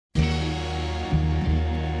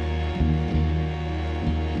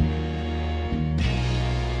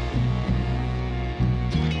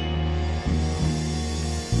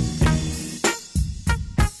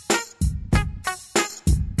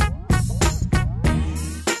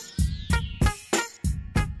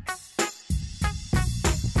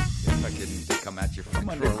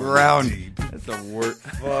the ground. That's the worst.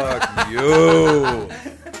 Fuck you.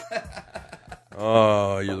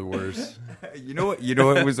 Oh, you're the worst. You know what? You know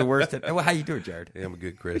what was the worst? How you doing, Jared? Yeah, I'm a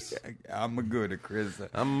good Chris. I'm a good, Chris.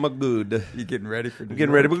 I'm a good. You getting ready for? I'm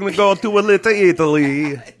getting ready. We're gonna go to a little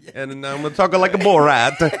Italy, and then I'm gonna talk like a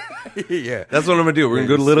Borat. Yeah, that's what I'm gonna do. We're gonna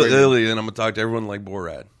go to Little Italy, and I'm gonna talk to everyone like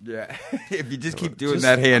Borat. Yeah, if you just keep doing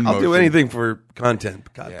that hand I'll motion. do anything for content.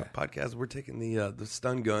 Yeah. Podcast. We're taking the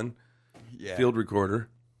stun gun, yeah. field recorder.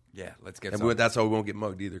 Yeah, let's get. And that's how we won't get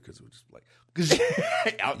mugged either, because we're just like.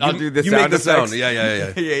 I'll do the you sound make the effects. sound.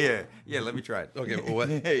 Yeah. Yeah. Let me try it. Okay. Well, what?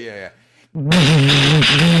 yeah. Oh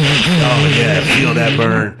yeah, feel that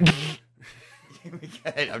burn.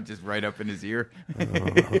 I'm just right up in his ear.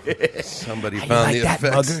 Somebody found the effects.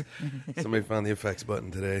 Mugger? Somebody found the effects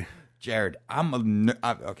button today. Jared,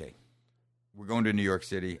 okay. We're going to New York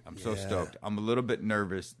City. I'm so stoked. I'm a little bit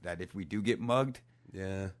nervous that if we do get mugged,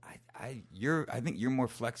 I think you're more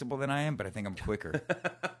flexible than I am, but I think I'm quicker.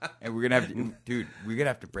 And we're gonna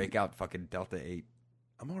have to break out fucking Delta 8.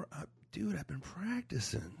 Dude, I've been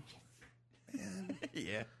practicing. Man.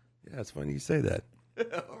 Yeah, it's funny you say that.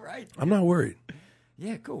 All right. I'm not worried.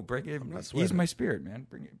 Yeah, cool. Bring it. I'm not sweating. Ease my spirit, man.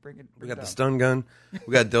 Bring it. We got the stun gun.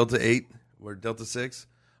 We got Delta 8. We're Delta 6.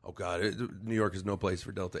 Oh God, New York is no place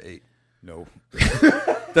for Delta 8. No.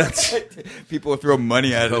 That's people will throw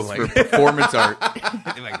money at us for performance art.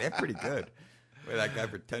 They're like, they're pretty good. Where that guy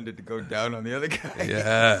pretended to go down on the other guy.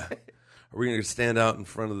 Yeah. Are we gonna stand out in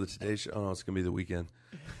front of the Today Show? Oh no, it's gonna be the weekend.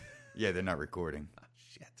 Yeah, they're not recording. Oh,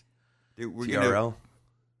 shit. Dude, TRL?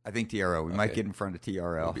 I think TRL. We might get in front of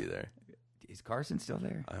TRL. We'll be there. Is Carson still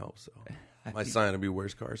there? I hope so. My sign will be,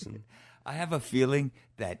 where's Carson? I have a feeling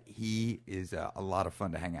that he is a lot of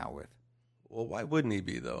fun to hang out with. Well, why wouldn't he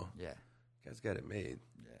be, though? Yeah. Guy's got it made.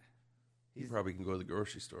 Yeah. He probably can go to the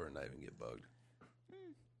grocery store and not even get bugged.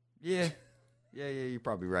 Yeah. Yeah, you're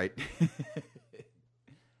probably right.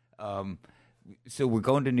 So we're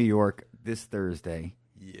going to New York this Thursday.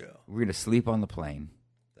 Yeah. We're going to sleep on the plane.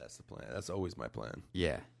 That's the plan. That's always my plan.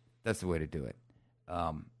 Yeah. That's the way to do it.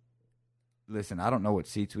 Listen, I don't know what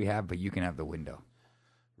seats we have, but you can have the window.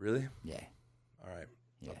 Really? Yeah. All right.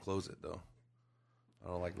 Yeah. I'll close it, though. I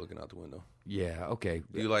don't like looking out the window. Yeah, okay.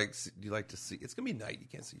 Do you like to see? It's going to be night. You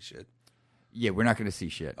can't see shit. Yeah, we're not going to see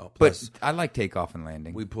shit. Oh, but I like takeoff and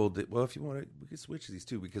landing. We pulled it. Well, if you want to, we could switch these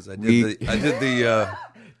too, because I did the.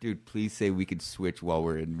 Dude, please say we could switch while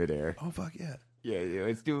we're in midair. Oh, fuck yeah. Yeah,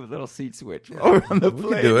 let's do a little seat switch while we're on the plane. We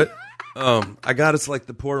can do it. I got it's like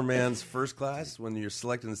the poor man's first class. When you're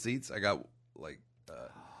selecting the seats, I got like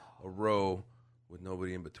a row with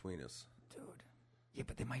nobody in between us. Dude. Yeah,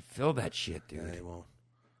 but they might fill that shit, dude. Yeah, they won't.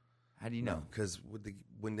 How do you know? Because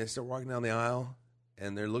when they start walking down the aisle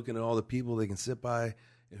and they're looking at all the people they can sit by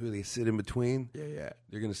and who they sit in between, yeah,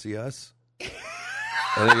 they're going to see us.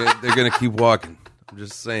 And they're going to keep walking. I'm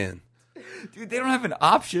just saying. Dude, they don't have an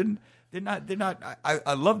option. They're not.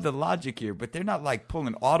 I love the logic here, but they're not like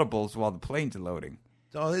pulling audibles while the planes are loading.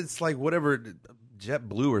 Oh, it's like whatever,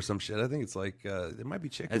 JetBlue or some shit. I think it's like there might be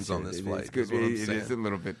chickens on this flight. It's good. It is a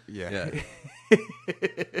little bit. Yeah.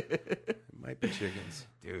 It might be chickens,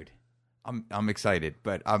 dude. I'm excited,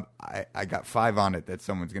 but I got 5 on it that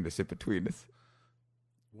someone's going to sit between us.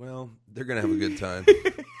 Well, they're going to have a good time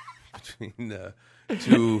between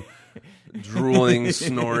two drooling,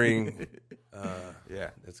 snoring.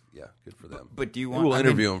 It's good for them. But do you want? We'll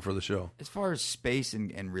interview them for the show. As far as space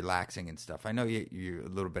and relaxing and stuff, I know you're a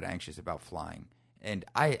little bit anxious about flying, and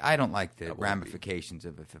I don't like the ramifications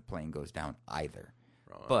of if a plane goes down either.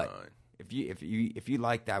 Right. But if you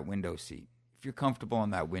like that window seat, if you're comfortable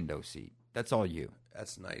on that window seat, that's all you.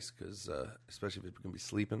 That's nice because especially if it's going to be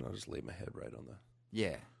sleeping, I'll just lay my head right on the.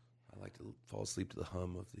 Yeah. I like to fall asleep to the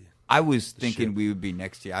hum of the. I was thinking ship. We would be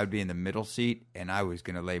next to you. I would be in the middle seat, and I was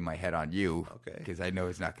going to lay my head on you. Okay. Because I know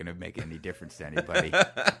it's not going to make any difference to anybody.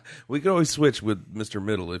 We could always switch with Mr.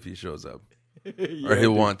 Middle if he shows up, or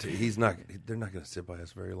he'll want to. He's not. They're not going to sit by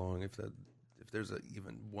us very long if there's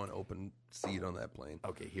even one open seat on that plane.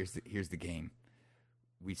 Okay. Here's the game.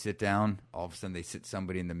 We sit down. All of a sudden, they sit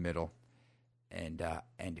somebody in the middle. And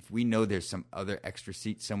if we know there's some other extra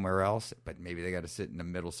seat somewhere else, but maybe they got to sit in the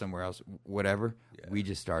middle somewhere else, whatever, we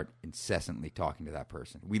just start incessantly talking to that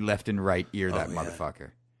person. We left and right ear that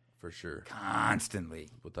motherfucker. For sure. Constantly.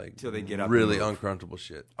 With like till they get up really uncomfortable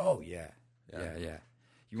shit. Oh, yeah. Yeah.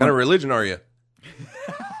 What kind of religion are you?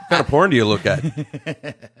 What kind of porn do you look at?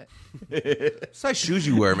 What size shoes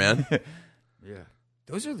you wear, man? Yeah.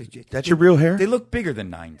 Those are legit. That's your real hair? They look bigger than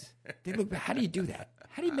 9s. They look. How do you do that?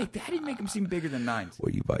 How do you make them seem bigger than 9s?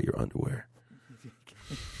 Where you buy your underwear?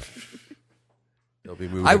 They'll be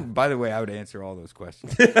moving. By the way, I would answer all those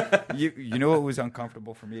questions. You know what was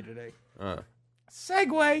uncomfortable for me today?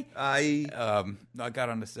 Segway. I got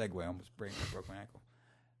on the Segway. I almost broke my ankle.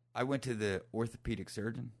 I went to the orthopedic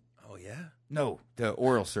surgeon. Oh yeah. No, the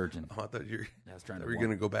oral surgeon. Oh, I thought you were going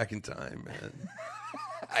to go back in time, man.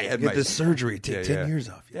 I had Get this surgery. Take 10 years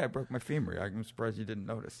off. Yeah, I broke my femur. I'm surprised you didn't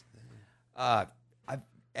notice.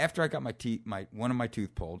 After I got one of my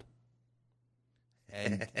tooth pulled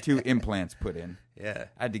and 2 implants put in, yeah,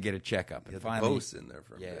 I had to get a checkup. You and had finally, the posts in there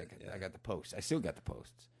for a bit. I got the posts. I still got the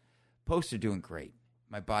posts. Posts are doing great.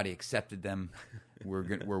 My body accepted them. We're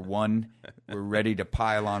ready to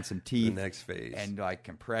pile on some teeth. The next phase. And like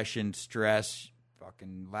compression, stress,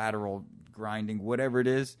 fucking lateral grinding, whatever it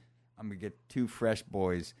is. I'm going to get 2 fresh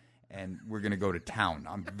boys, and we're going to go to town.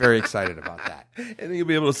 I'm very excited about that. And then you'll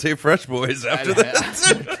be able to say fresh boys after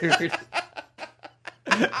that.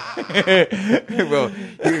 Well,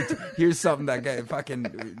 here's something that got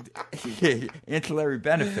fucking ancillary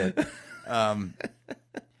benefit.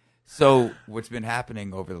 So what's been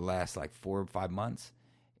happening over the last like 4 or 5 months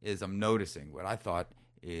is I'm noticing what I thought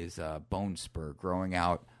is a bone spur growing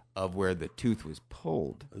out of where the tooth was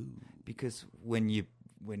pulled. Ooh. Because when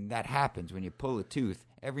that happens, when you pull a tooth,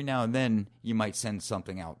 every now and then you might send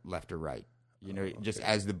something out left or right. Just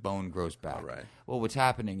as the bone grows back. All right. Well, what's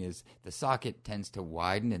happening is the socket tends to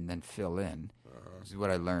widen and then fill in. This is what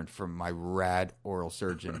I learned from my rad oral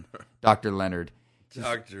surgeon, Dr. Leonard.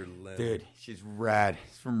 Dr. Leonard. Dude, she's rad.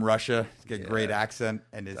 She's from Russia. She's got a great accent.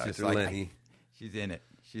 And it's Dr. just like, Lenny. She's in it.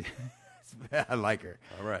 I like her.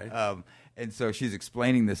 All right. And so she's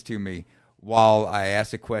explaining this to me while I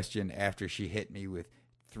asked a question after she hit me with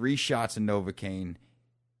 3 shots of Novocaine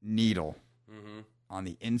needle on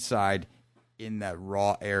the inside in that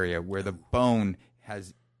raw area where the bone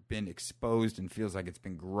has been exposed and feels like it's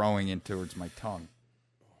been growing in towards my tongue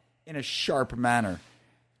in a sharp manner.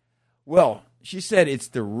 Well, she said it's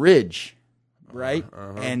the ridge, right?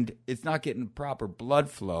 And it's not getting proper blood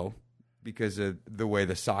flow because of the way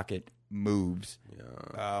the socket moves.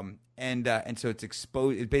 Yeah. And so it's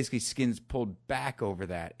exposed. It basically skin's pulled back over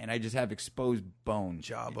that, and I just have exposed bone.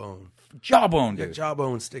 Jawbone, dude.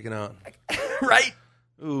 Jawbone sticking out. Right?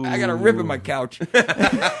 Ooh. I got a rip in my couch.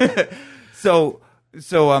 So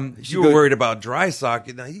you were worried about dry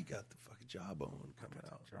socket. Now you got the fucking jawbone coming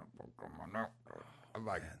out. I'm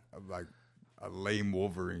like a lame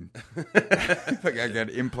Wolverine. Like I got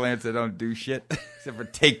implants that don't do shit except for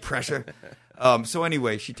take pressure. So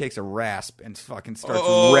anyway, she takes a rasp and fucking starts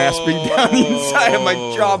rasping down the inside of my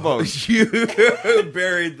jawbone. You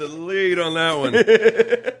buried the lead on that one.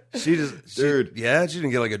 She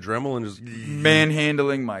didn't get like a Dremel and just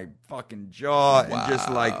manhandling my fucking jaw and just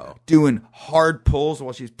like doing hard pulls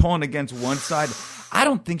while she's pulling against one side. I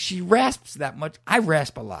don't think she rasps that much. I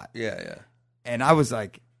rasp a lot. Yeah. And I was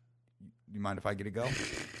like, you mind if I get a go?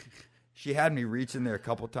 She had me reach in there a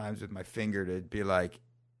couple times with my finger to be like,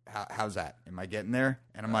 how's that? Am I getting there?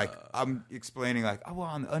 And I'm like, I'm explaining like, oh, well,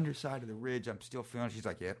 on the underside of the ridge, I'm still feeling it. She's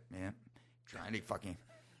like, yeah, man. Trying to fucking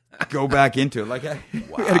go back into it. Like,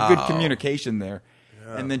 we had a good communication there.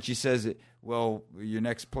 Yeah. And then she says, well, your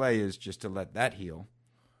next play is just to let that heal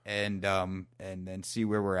and then see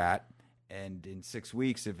where we're at. And in 6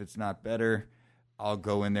 weeks, if it's not better, I'll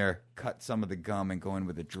go in there, cut some of the gum, and go in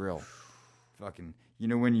with a drill. Fucking,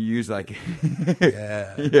 when you use like,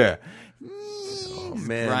 yeah. Oh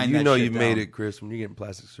man, you made it, Chris. When you're getting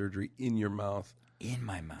plastic surgery in your mouth, in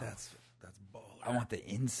my mouth. That's baller. I want the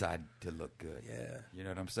inside to look good. Yeah, you know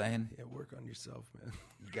what I'm saying? Yeah, work on yourself, man.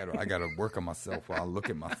 I gotta work on myself while I look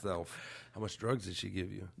at myself. How much drugs did she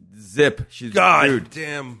give you? Zip. Dude,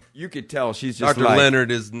 damn. You could tell she's just Dr.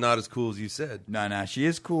 Leonard is not as cool as you said. No, she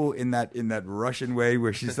is cool in that Russian way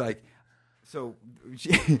where she's like, so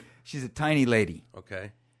she's a tiny lady.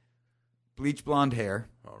 Okay. Bleach blonde hair.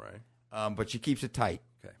 All right. But she keeps it tight.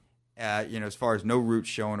 Okay. As far as no roots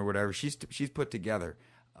showing or whatever, she's put together.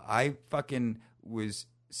 I fucking was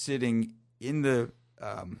sitting in the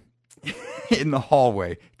in the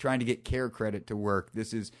hallway trying to get care credit to work.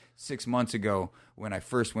 This is 6 months ago when I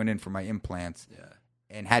first went in for my implants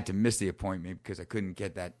and had to miss the appointment because I couldn't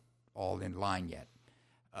get that all in line yet.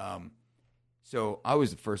 So I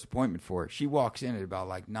was the first appointment for her. She walks in at about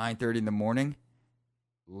like 9:30 in the morning.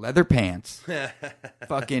 Leather pants,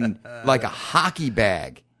 fucking like a hockey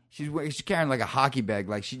bag. She's carrying like a hockey bag,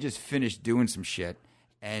 like she just finished doing some shit,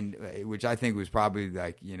 and which I think was probably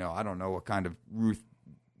like I don't know what kind of Ruth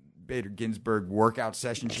Bader Ginsburg workout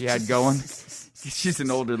session she had going. She's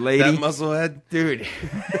an older lady, that musclehead dude.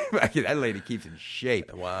 That lady keeps in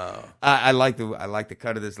shape. Wow, I like the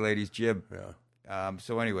cut of this lady's jib. Yeah.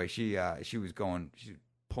 So anyway, she was going. She's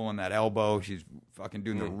pulling that elbow. She's fucking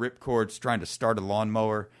doing the rip cords, trying to start a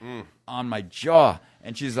lawnmower on my jaw.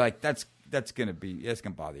 And she's like, that's gonna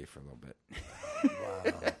bother you for a little bit.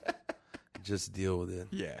 Wow. Just deal with it.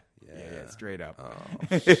 Yeah, straight up.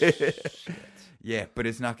 Oh, shit. Yeah, but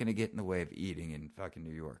it's not gonna get in the way of eating in fucking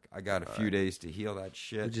New York. I got a few days to heal that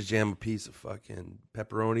shit. We just jam a piece of fucking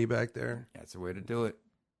pepperoni back there. That's the way to do it.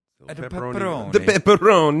 The pepperoni. The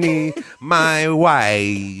pepperoni, my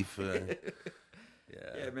wife.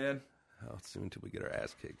 Yeah, man. How soon till we get our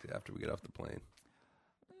ass kicked after we get off the plane?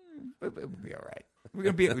 We'll be all right. We're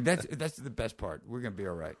gonna be. That's the best part. We're gonna be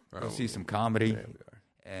all right. We'll see some comedy. There we are.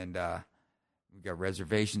 And we got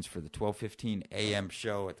reservations for the 12:15 a.m.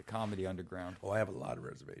 show at the Comedy Underground. Oh, I have a lot of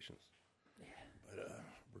reservations. Yeah, but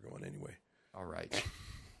we're going anyway. All right.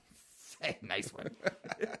 Nice one.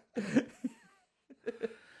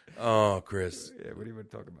 Oh, Chris. Yeah, what do you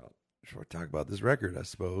want to talk about? Should we talk about this record, I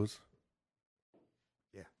suppose?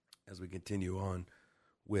 Yeah. As we continue on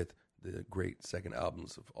with the great second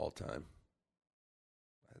albums of all time.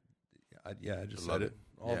 I just said it.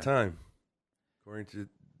 All time. According to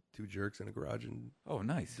two jerks in a garage in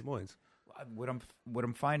nice. Des Moines. What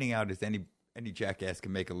I'm finding out is any jackass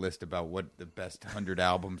can make a list about what the best 100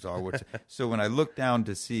 albums are. So when I look down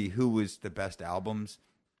to see who was the best albums,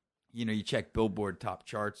 you check Billboard top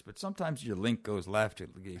charts, but sometimes your link goes left,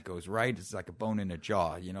 it goes right. It's like a bone in a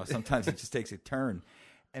jaw. Sometimes it just takes a turn.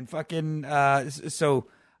 And fucking so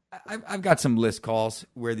I've got some list calls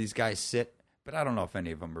where these guys sit, but I don't know if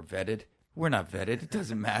any of them are vetted. We're not vetted. It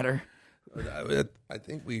doesn't matter. I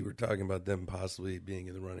think we were talking about them possibly being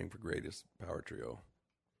in the running for greatest power trio.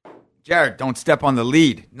 Jared, don't step on the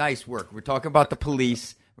lead. Nice work. We're talking about the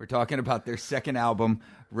Police. We're talking about their second album,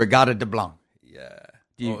 Regatta de Blanc. Yeah.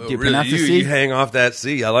 Do you really, pronounce the C? You hang off that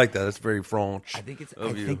C. I like that. That's very French. I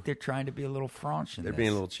think they're trying to be a little French in They're this. being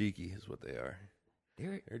a little cheeky is what they are.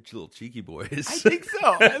 They're little cheeky boys. I think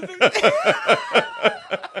so.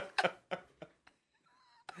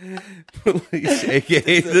 Police,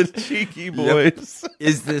 a.k.a. the cheeky boys. Yep.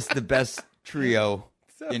 Is this the best trio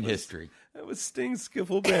in history? That was Sting's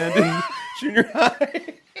skiffle band in junior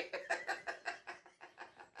high.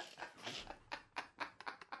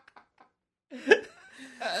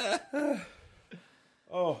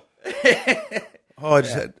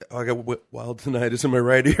 I got wild tinnitus in my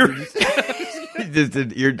right ear. You just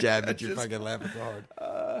did ear jab that you're fucking laughing so hard.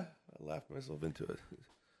 I laughed myself into it.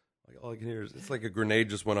 Like all I can hear is it's like a grenade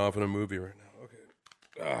just went off in a movie right now. Okay.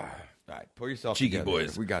 All right, pull yourself Cheeky together.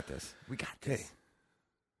 boys. We got this. Okay.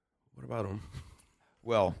 What about them?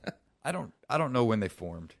 Well, I don't know when they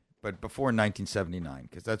formed, but before 1979,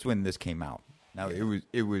 because that's when this came out. Now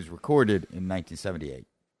it was recorded in 1978.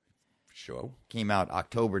 Sure. Came out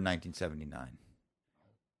October 1979.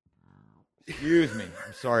 Excuse me.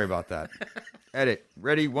 I'm sorry about that. Edit.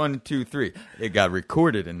 Ready? 1, 2, 3. It got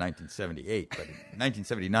recorded in 1978, but in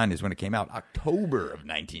 1979 is when it came out. October of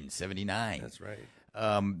 1979. That's right.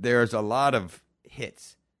 There's a lot of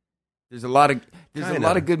hits. There's a lot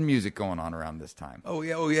of good music going on around this time. Oh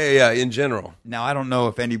yeah. In general. Now I don't know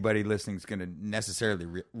if anybody listening is going to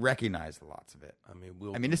necessarily recognize lots of it.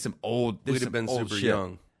 I mean, it's some old. We'd have been super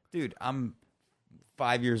young, dude. I'm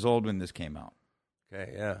 5 years old when this came out.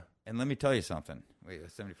 Okay, yeah. And let me tell you something. Wait,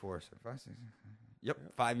 74, 75, 76. Yep,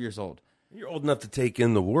 5 years old. You're old enough to take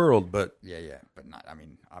in the world, but Yeah, but not. I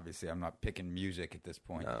mean, obviously, I'm not picking music at this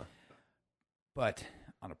point. no. But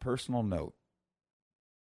on a personal note,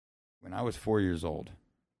 when I was 4 years old,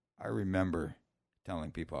 I remember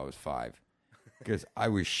telling people I was 5 because I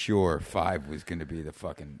was sure 5 was going to be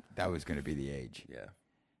that was going to be the age. Yeah.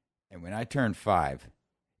 And when I turned 5,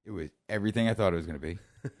 it was everything I thought it was going to be.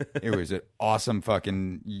 It was an awesome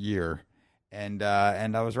fucking year, and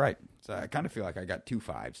I was right. So I kind of feel like I got 2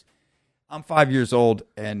 5s. I'm 5 years old,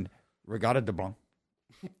 and Regatta de Blanc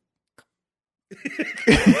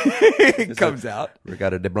comes out.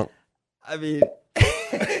 Regatta de Blanc. I mean,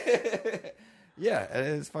 yeah,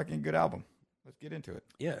 it's a fucking good album. Let's get into it.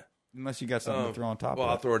 Yeah. Unless you got something to throw on top Well,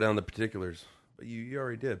 of I'll it. throw down the particulars, but you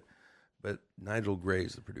already did. But Nigel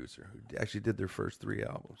Gray's the producer who actually did their first 3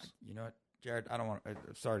 albums. You know what, Jared? I don't want.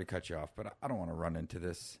 Sorry to cut you off, but I don't want to run into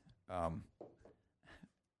this.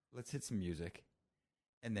 Let's hit some music,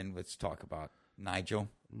 and then let's talk about Nigel.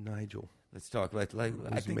 Let's talk like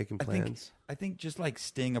Who's making plans? I think just like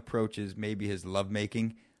Sting approaches maybe his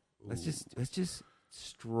lovemaking. Let's just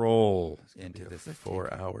stroll into this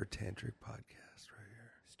 4-hour tantric podcast right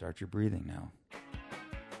here. Start your breathing now.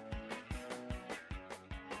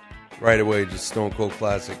 Right away, just Stone Cold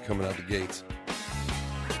classic coming out the gates.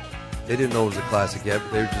 They didn't know it was a classic yet,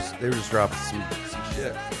 but they were just dropping some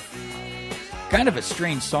shit. Kind of a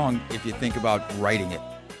strange song if you think about writing it.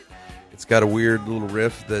 It's got a weird little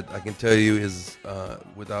riff that I can tell you is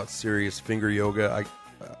without serious finger yoga,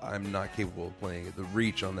 I'm not capable of playing it. The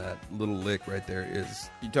reach on that little lick right there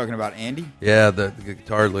is... You talking about Andy? Yeah, the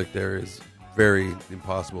guitar lick there is very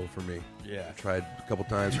impossible for me. Yeah. I tried a couple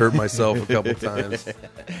times, hurt myself a couple times.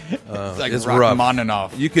 It's like it's rough.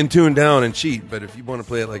 Rachmaninoff. You can tune down and cheat, but if you want to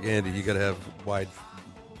play it like Andy, you got to have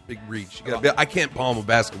big reach. I can't palm a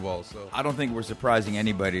basketball, so... I don't think we're surprising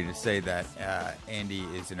anybody to say that Andy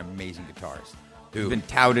is an amazing guitarist. He's been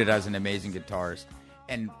touted as an amazing guitarist.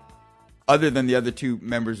 And other than the other two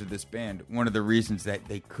members of this band, one of the reasons that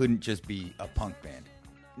they couldn't just be a punk band.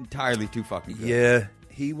 Entirely too fucking good. Yeah,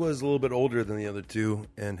 he was a little bit older than the other two,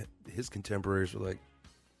 and his contemporaries were like...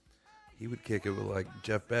 He would kick it with like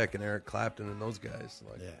Jeff Beck and Eric Clapton and those guys.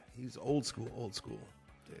 Like, he's old school.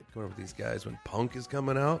 Dude, coming up with these guys when punk is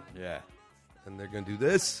coming out. Yeah. And they're going to do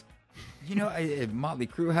this. You know, Motley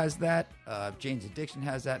Crue has that. Jane's Addiction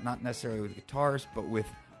has that. Not necessarily with guitars, but with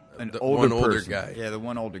an older guy. Yeah, the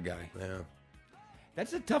one older guy. Yeah.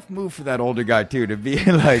 That's a tough move for that older guy, too, to be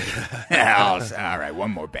like, all right,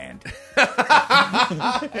 one more band.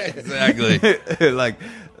 Exactly. Like,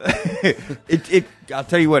 I'll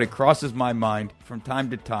tell you what, it crosses my mind from time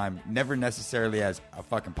to time, never necessarily as a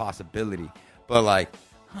fucking possibility, but like,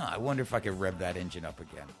 I wonder if I could rev that engine up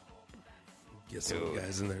again. Get some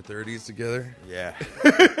guys in their 30s together. Yeah.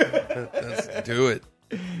 Let's do it.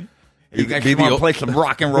 You guys want to play some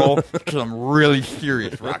rock and roll? Some really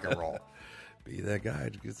serious rock and roll. Be that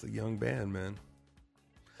guy. It's a young band, man.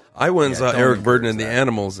 I went and saw Eric Burden and the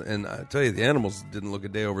Animals, and I tell you, the Animals didn't look a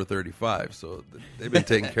day over 35, so they've been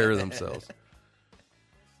taking care of themselves.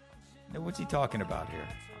 Now, what's he talking about here?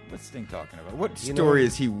 What's Sting talking about? What story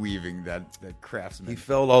is he weaving that Craftsman? He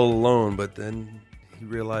felt all alone, but then he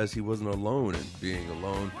realized he wasn't alone in being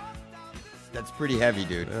alone. That's pretty heavy,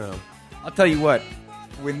 dude. Yeah. I'll tell you what,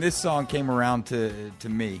 when this song came around to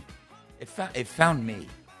me, it found me.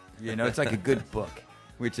 You know, it's like a good book,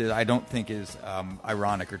 which is I don't think is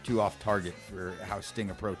ironic or too off target for how Sting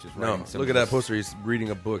approaches writing. No, look at that poster. He's reading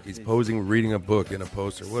a book. He's posing, reading a book in a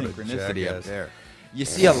poster. What a synchronicity jackass. up there. You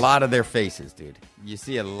see a lot of their faces, dude. You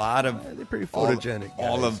see a lot of they're pretty photogenic.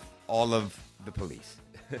 All of the Police.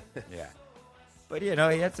 Yeah, but you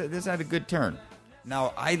know, this had a good turn.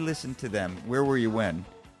 Now I listened to them. Where were you when?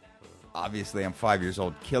 Obviously, I'm 5 years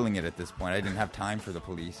old, killing it at this point. I didn't have time for the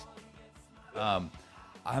Police. I'm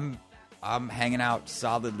hanging out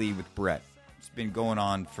solidly with Brett. It's been going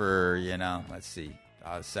on for, let's see,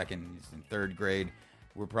 second, he's in third grade.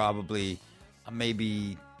 We're probably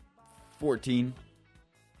maybe 14.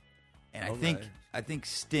 And I think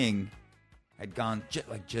Sting had gone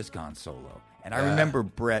just gone solo. And I remember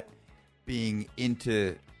Brett being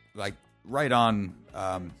into right on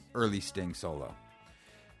early Sting solo.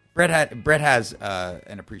 Brett has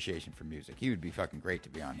an appreciation for music. He would be fucking great to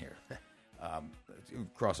be on here.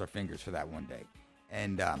 Cross our fingers for that one day.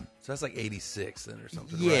 And so that's like 86 then or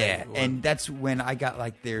something. Yeah, right? and that's when I got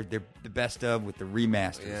like the best of with the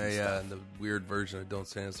remasters. Yeah, and the weird version of "Don't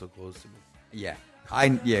Stand So Close to Me." Yeah,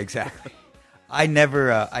 exactly. I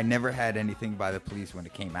never had anything by the Police when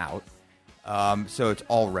it came out. So it's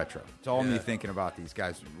all retro. It's all me thinking about these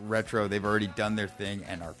guys. Retro, they've already done their thing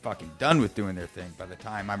and are fucking done with doing their thing by the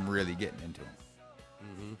time I'm really getting into them.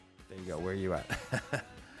 Mm-hmm. There you go. Where are you at?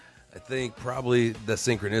 I think probably the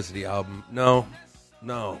Synchronicity album. No.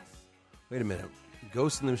 Wait a minute.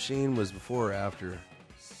 Ghost in the Machine was before or after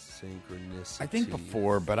Synchronicity? I think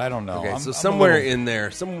before, but I don't know. Okay, so somewhere in there,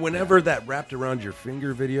 whenever that Wrapped Around Your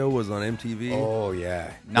Finger video was on MTV. Oh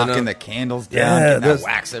yeah, knocking the candles down, getting that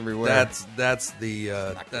wax everywhere.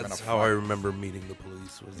 That's how I remember meeting the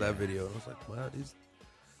Police. Was that video? And I was like, wow, these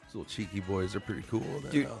little cheeky boys are pretty cool.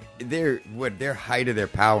 Dude, their height of their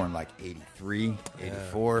power in like 83,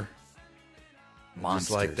 84. Monsters.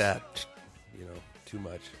 Just like that, too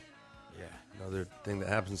much. Yeah. Another thing that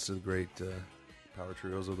happens to the great power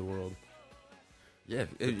trios of the world. Yeah.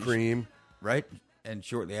 Cream. Right? And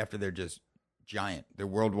shortly after, they're just giant. They're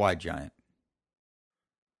worldwide giant.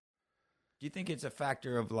 Do you think it's a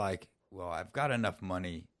factor of like, well, I've got enough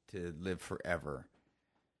money to live forever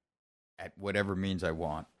at whatever means I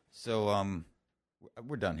want. So,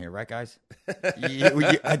 we're done here, right, guys?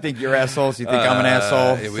 I think you're assholes. You think I'm an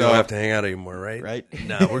asshole? We don't have to hang out anymore, right? Right?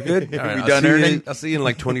 No, we're good. All right, we done earning? I'll see you in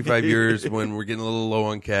like 25 years when we're getting a little low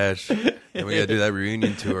on cash and we got to do that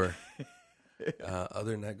reunion tour.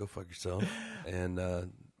 Other than that, go fuck yourself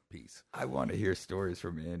and peace. I want to hear stories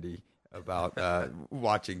from Andy about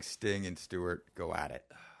watching Sting and Stewart go at it.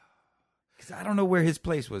 Because I don't know where his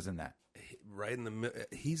place was in that. Right in the middle.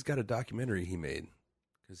 He's got a documentary he made.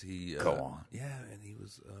 Because he go on. Yeah, and he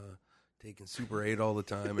was taking Super 8 all the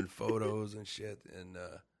time and photos and shit. And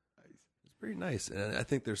it's pretty nice. And I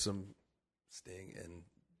think there's some Sting and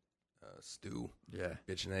Stu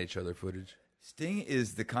bitching at each other footage. Sting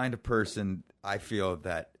is the kind of person I feel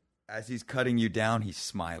that as he's cutting you down, he's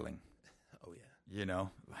smiling. Oh, yeah. You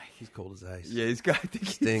know? He's cold as ice. Yeah,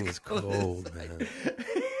 Sting is cold, man.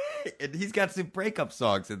 And he's got some breakup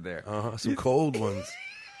songs in there. Some cold ones.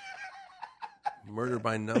 Murder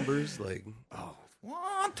by Numbers, like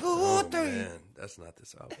 1, 2, 3. Man, that's not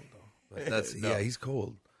this album though. But that's no. Yeah, he's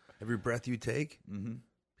cold. Every breath you take,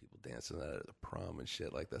 people dancing that at the prom and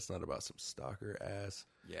shit. Like that's not about some stalker ass.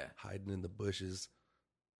 Yeah, hiding in the bushes.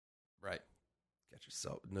 Right. Got your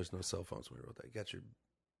cell. There's no cell phones when we wrote that. You got your.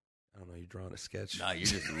 I don't know. You're drawing a sketch. No, you're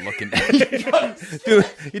just looking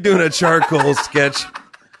at. You're doing a charcoal sketch,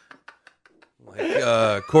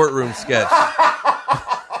 like courtroom sketch.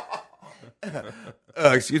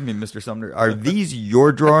 Excuse me, Mr. Sumner. Are these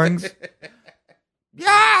your drawings?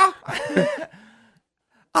 Yeah.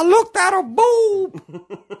 I looked at a boob.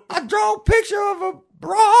 I draw a picture of a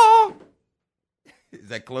bra. Is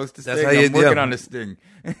that close to Sting? I'm working on a Sting.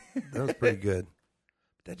 That was pretty good.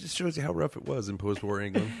 That just shows you how rough it was in post-war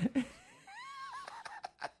England.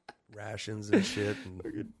 Rations and shit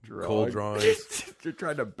and cold drawings. You're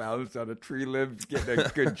trying to balance on a tree limb, getting a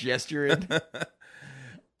good gesture in.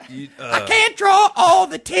 I can't draw all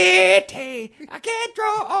the titty. I can't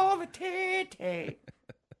draw all the titty.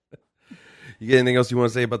 You get anything else you want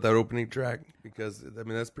to say about that opening track? Because I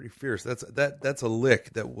mean that's pretty fierce. That's a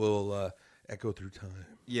lick that will echo through time.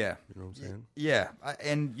 Yeah, you know what I'm saying. Yeah,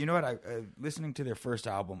 and you know what? Listening to their first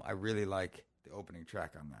album, I really like the opening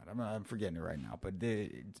track on that. I'm forgetting it right now, but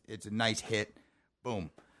it's a nice hit. Boom.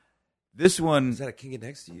 This one is that a King of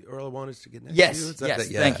Next to You? All I Want Is to Get Next yes, to You? Yes,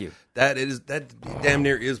 thank you. That damn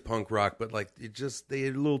near is punk rock, but like they're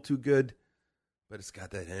a little too good, but it's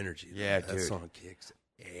got that energy. Yeah, that dude. song kicks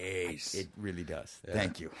ace. It really does. Yeah.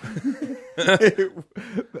 Thank you.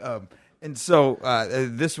 And so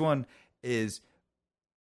this one is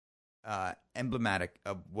emblematic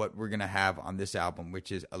of what we're gonna have on this album,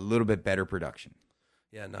 which is a little bit better production.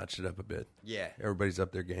 Yeah, notch it up a bit. Yeah, everybody's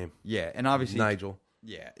up their game. Yeah, and obviously Nigel.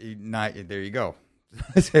 Yeah, there you go.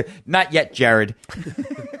 Not yet, Jared.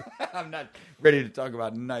 I'm not ready to talk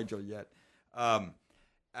about Nigel yet. And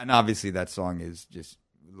obviously that song is just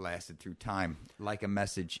lasted through time like a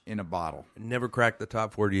message in a bottle. Never cracked the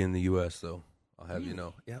top 40 in the U.S., though. I'll have you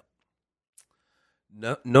know. Yep.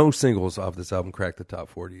 No singles off this album cracked the top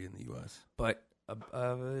 40 in the U.S. But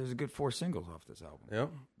there's a good 4 singles off this album. Yep.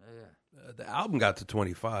 Yeah. The album got to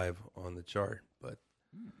 25 on the chart, but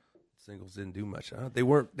singles didn't do much. They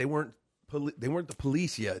weren't the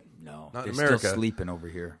Police yet. No, not they're in America. Still sleeping over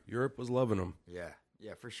here. Europe was loving them.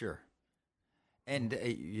 Yeah, for sure. And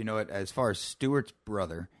you know what? As far as Stewart's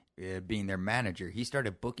brother being their manager, he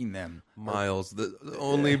started booking them. Miles, the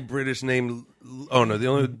only British name. Oh no, the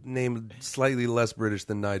only name slightly less British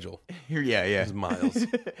than Nigel. Yeah, is Miles.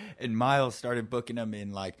 And Miles started booking them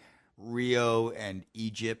in like Rio and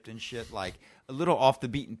Egypt and shit, like a little off the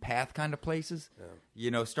beaten path kind of places. Yeah. You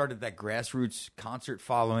know, started that grassroots concert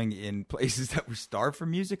following in places that were starved for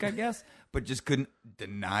music, I guess, but just couldn't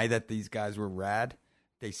deny that these guys were rad.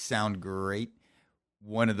 They sound great.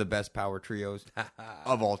 One of the best power trios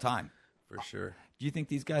of all time. For sure. Do you think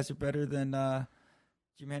these guys are better than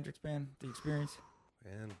Jimi Hendrix Band, The Experience?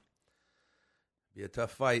 Man, be a tough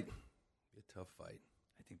fight.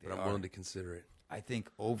 I think I'm willing to consider it. I think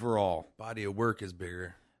overall, body of work is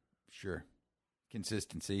bigger. Sure.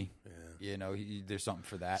 Consistency. Yeah. You know, there's something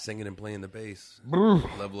for that. Singing and playing the bass.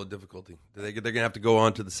 Level of difficulty. They're going to have to go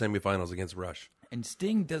on to the semifinals against Rush. And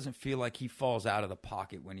Sting doesn't feel like he falls out of the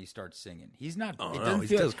pocket when he starts singing. He's not. Oh, no,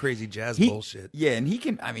 he does crazy jazz bullshit. Yeah, and he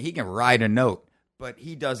can ride a note, but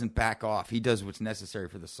he doesn't back off. He does what's necessary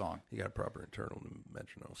for the song. He got a proper internal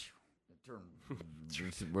metronome.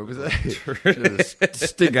 What was that?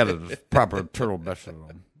 Sting got a proper internal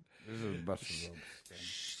metronome.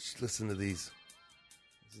 Listen to these.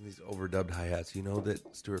 Listen to these overdubbed hi-hats. You know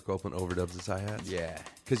that Stuart Copeland overdubs his hi-hats? Yeah.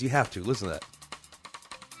 Because you have to. Listen to that.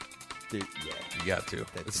 Dude, yeah. You got to.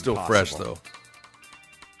 That's it's still impossible. fresh, though.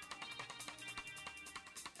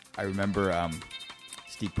 I remember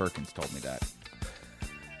Steve Perkins told me that.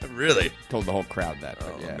 Really? Told the whole crowd that.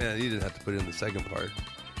 Oh, yeah. Man, you didn't have to put in the second part.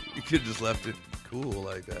 You could have just left it cool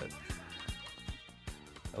like that.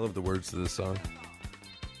 I love the words to this song.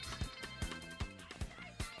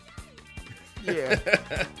 Yeah.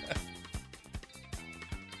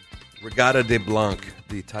 Regatta de Blanc,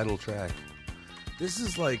 the title track. This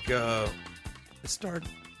is like they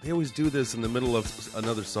always do this in the middle of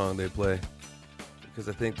another song they play, because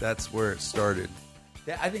I think that's where it started.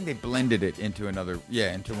 I think they blended it into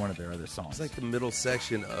into one of their other songs. It's like the middle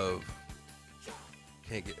section of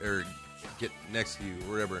Can't Get or Get Next to You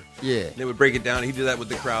or whatever. Yeah. They would break it down. He'd do that with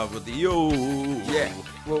the crowd with the yo. Yeah.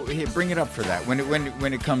 Well, here, bring it up for that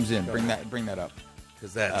when it comes in. Bring that up.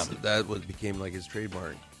 Because that became like his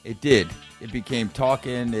trademark. It did. It became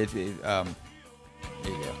talking. There you go.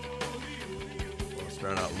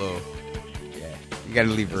 Start out low. Yeah. You got to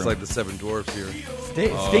leave room. It's like the Seven Dwarfs here.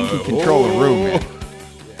 Sting can control the room, man.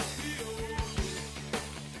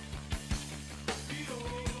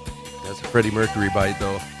 That's a Freddie Mercury bite,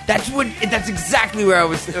 though. That's exactly where I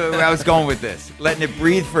was going with this. Letting it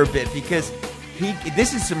breathe for a bit because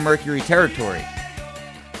this is some Mercury territory.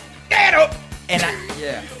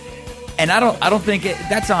 And I don't think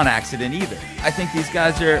that's on accident either. I think these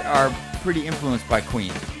guys are pretty influenced by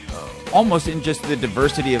Queen, almost in just the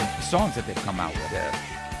diversity of songs that they've come out with. Yeah,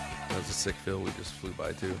 that was a sick fill we just flew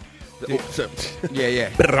by too. Yeah.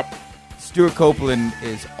 Stuart Copeland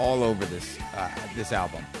is all over this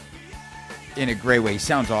album in a great way. He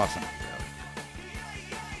sounds awesome.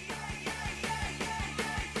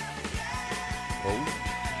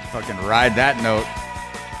 Oh, fucking ride that note.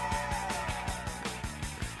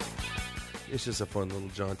 It's just a fun little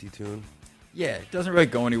jaunty tune. Yeah, it doesn't really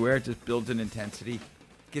go anywhere. It just builds an intensity,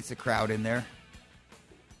 gets the crowd in there.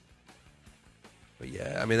 But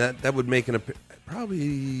yeah, I mean that would make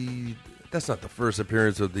probably that's not the first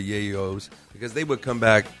appearance of the Yayos because they would come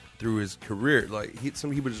back through his career. Like he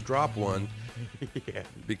would just drop one, yeah,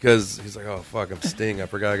 because he's like, oh fuck, I'm Sting. I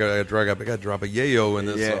forgot I got to drop a Yayo in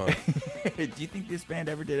this song. Do you think this band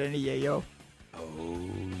ever did any Yayo? Oh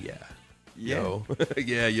yeah. Yeah. Yo.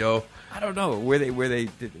 Yeah, yo. I don't know. Were they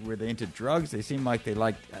into drugs? They seemed like they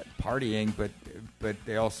liked partying, but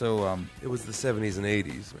they also it was the 70s and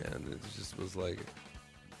 80s, man. It just was like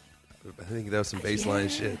I think that was some baseline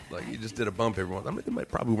shit. Like you just did a bump every once. I mean, they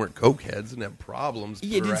probably weren't coke heads, didn't have problems.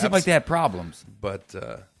 Yeah, it didn't seem like they had problems. But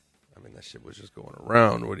I mean, that shit was just going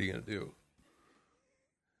around. What are you gonna do?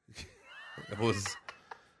 It was.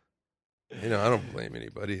 I don't blame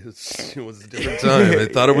anybody. It was a different time. They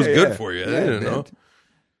thought it was good for you. I didn't know.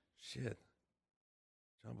 Shit.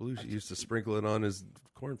 John Belushi used to sprinkle it on his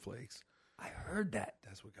cornflakes. I heard that.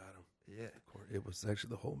 That's what got him. Yeah. It was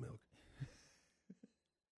actually the whole milk.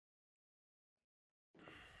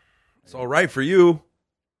 It's all right for you.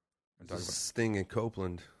 This is Sting and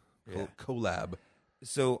Copeland collab.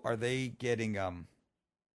 So are they getting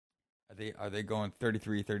Are they going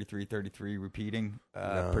 33, 33, 33 repeating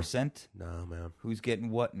percent? No, man. Who's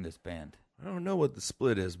getting what in this band? I don't know what the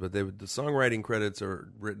split is, but the songwriting credits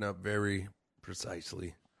are written up very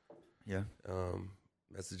precisely. Yeah.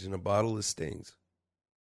 Message in a Bottle is Sting's.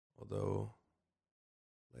 Although,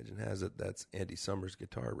 legend has it that's Andy Summers'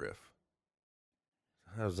 guitar riff.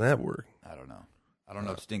 How does that work? I don't know. I don't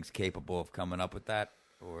know if Sting's capable of coming up with that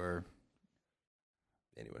or...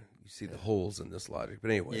 Anyway, you see the holes in this logic.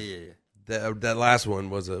 But anyway, yeah. That last one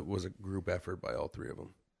was a group effort by all three of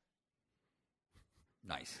them.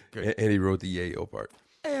 Nice, good. And he wrote the yayo part.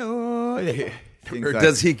 Or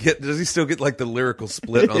does he still get like the lyrical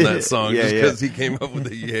split on that song just because he came up with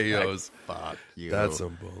the yayos? Like, fuck you. That's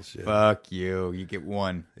some bullshit. Fuck you. You get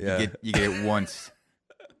one. Yeah. You get it once,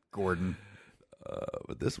 Gordon.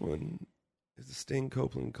 But this one is a Sting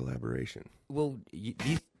Copeland collaboration. Well,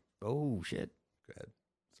 oh shit. Go ahead.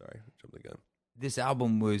 Sorry, jumped the gun. This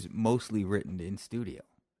album was mostly written in studio.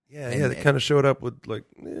 Yeah, they kind of showed up with like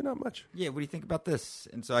not much. Yeah, what do you think about this?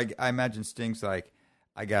 And so I imagine Sting's like,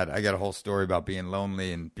 I got a whole story about being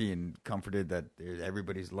lonely and being comforted that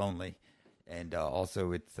everybody's lonely, and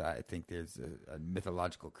also it's I think there's a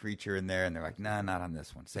mythological creature in there, and they're like, nah, not on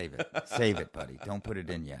this one. Save it, buddy. Don't put it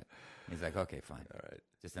in yet. And he's like, okay, fine. All right,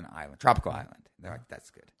 just an island, tropical island. And they're like, that's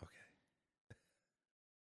good. Okay.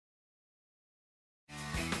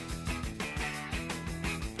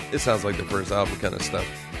 It sounds like the first album kind of stuff.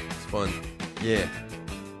 It's fun. Yeah.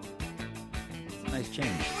 It's a nice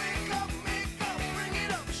change.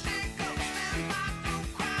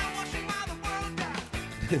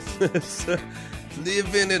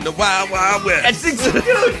 Living in the wild, wild west. That's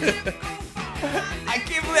dude. I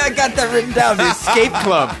can't believe I got that written down. The Escape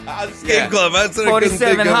Club. Escape Club. That's what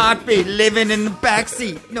 47 heartbeat, living in the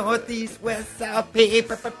backseat. Northeast, west, south,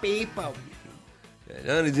 people.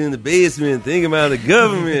 Johnny's in the basement thinking about the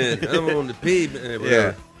government. I'm on the pavement.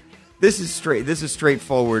 Yeah. This is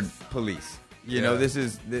straightforward Police. You know,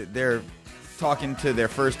 they're talking to their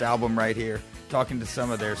first album right here, talking to some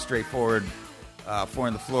of their straightforward four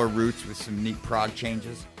on the floor roots with some neat prog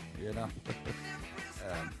changes, you know.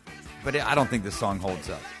 But I don't think this song holds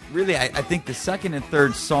up. Really, I think the second and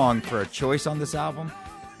third song for a choice on this album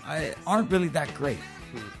aren't really that great.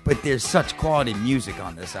 But there's such quality music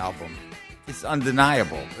on this album. It's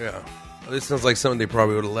undeniable. Yeah. This sounds like something they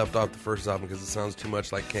probably would have left off the first album because it sounds too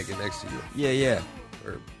much like Can't Get Next to You. Yeah.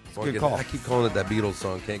 Or Good call. I keep calling it that Beatles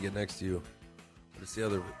song, Can't Get Next to You. But it's the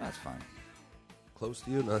other. That's fine. Close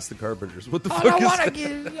to You? No, that's the Carpenters. What the fuck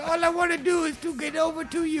is that? All I want to do is to get over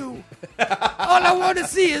to you. All I want to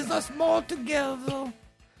see is us more together.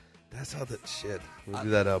 That's how that shit. We'll do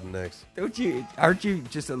that album next. Aren't you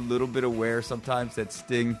just a little bit aware sometimes that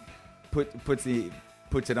Sting puts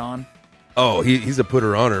it on? Oh, he's a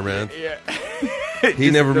putter oner, man. Yeah.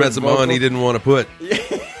 He never met someone he didn't want to put.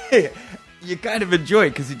 You kind of enjoy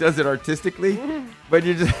it because he does it artistically, but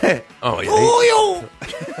you just That's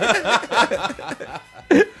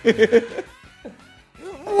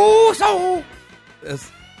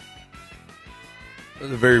a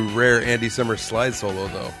very rare Andy Summers slide solo,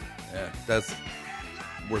 though. Yeah. That's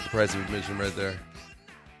worth the price of admission right there.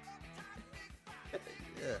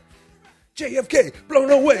 JFK, blown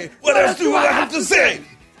away. What else do I have to say?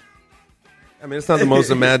 I mean, it's not the most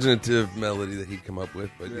imaginative melody that he'd come up with,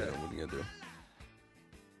 but yeah, what are you going to do?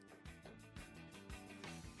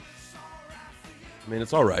 I mean,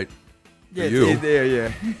 it's all right. Yeah, you. it's there,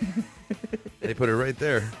 yeah. They put it right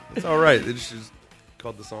there. It's all right. They just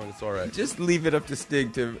called the song It's All Right. Just leave it up to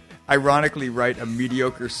Sting to ironically write a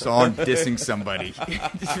mediocre song dissing somebody.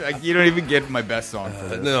 Like, you don't even get my best song for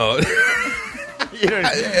this. No. I'm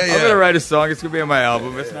going to write a song. It's going to be on my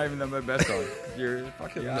album. It's not even my best song. I'm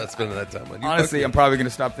not spending that time on you. Honestly, I'm probably going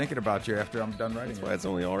to stop thinking about you after I'm done writing. That's why it's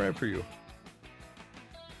only all right for you.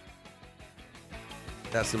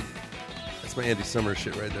 That's my Andy Summers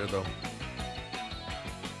shit right there, though.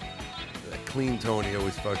 That clean tone he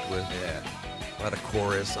always fucked with. Yeah. A lot of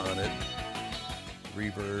chorus on it.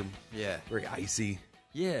 Reverb. Yeah. Very icy.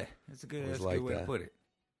 Yeah. That's a good way to put it.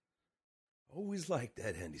 Always liked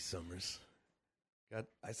that Andy Summers.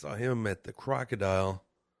 I saw him at the Crocodile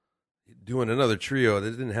doing another trio that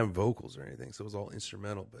didn't have vocals or anything, so it was all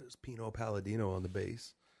instrumental, but it was Pino Palladino on the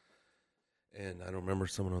bass. And I don't remember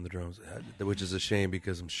someone on the drums, which is a shame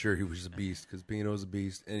because I'm sure he was a beast, because Pino's a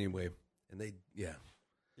beast. Anyway, and they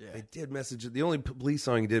did Message. The only Police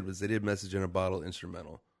song he did was they did Message in a Bottle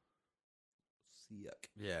instrumental. Yuck.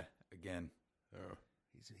 Yeah, again.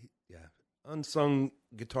 He's unsung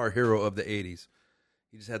guitar hero of the 80s.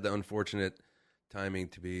 He just had the unfortunate timing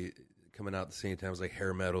to be coming out at the same time as like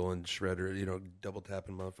hair metal and shredder, double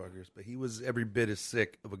tapping motherfuckers. But he was every bit as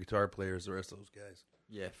sick of a guitar player as the rest of those guys.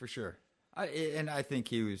 Yeah, for sure. I think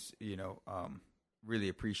he was, really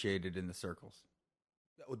appreciated in the circles.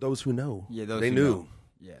 Those who know. Yeah, they knew. Know.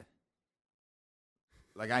 Yeah.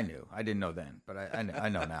 Like I knew. I didn't know then, but I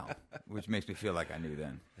know now, which makes me feel like I knew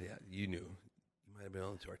then. Yeah, you knew. You might have been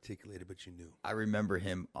able to articulate it, but you knew. I remember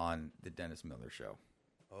him on the Dennis Miller Show.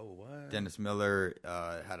 Oh, what? Dennis Miller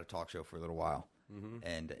had a talk show for a little while, mm-hmm.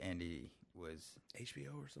 and Andy was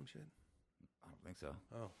HBO or some shit. I don't think so.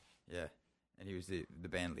 Oh, yeah, and he was the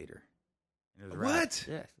band leader. What?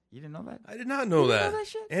 Yes, you didn't know that? I did not know that. Know that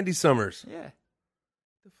shit? Andy Summers. Yeah.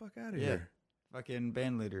 Get the fuck out of here. Fucking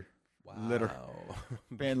band leader. Wow. Litter.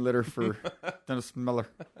 Band litter for Dennis Miller.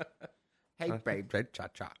 Hey, babe.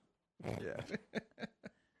 Cha-cha. Yeah.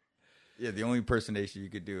 Yeah, the only impersonation you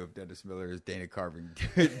could do of Dennis Miller is Dana Carvey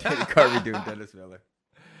doing Dennis Miller.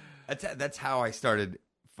 That's how I started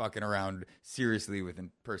fucking around seriously with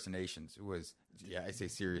impersonations. I say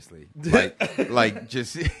seriously. Like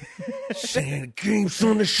just saying game,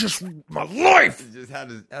 son, it's just my life. Just how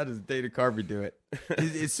does Dana Carvey do it?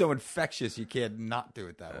 It's so infectious you can't not do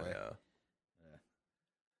it that way. Yeah.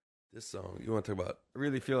 This song, you want to talk about? I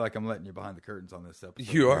really feel like I'm letting you behind the curtains on this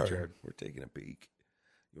episode. You are. We're taking a peek.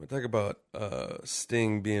 You want to talk about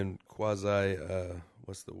Sting being quasi,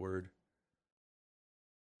 what's the word?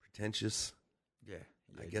 Pretentious? Yeah.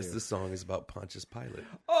 I guess this song is about Pontius Pilate.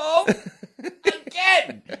 Oh,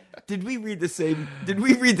 again! Did we read the same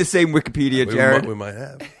Wikipedia, Jared? We might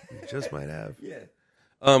have. We just might have. Yeah.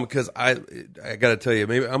 Because I got to tell you,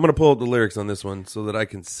 maybe I'm going to pull up the lyrics on this one so that I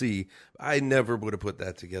can see. I never would have put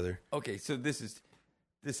that together. Okay, so this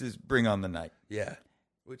is Bring on the Night. Yeah,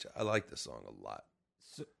 which I like this song a lot.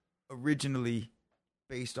 So, originally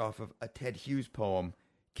based off of a Ted Hughes poem,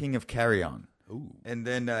 King of Carrion. Ooh. And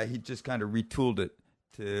then he just kind of retooled it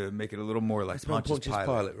to make it a live more like Pontius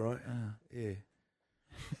Pilate. Right? Yeah.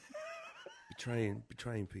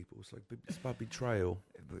 betraying people. It's about betrayal.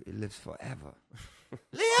 It lives forever.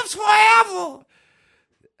 Lives forever.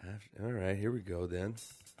 All right, here we go then.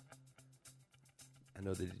 I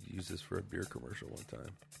know they did use this for a beer commercial one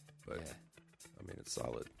time, but I mean it's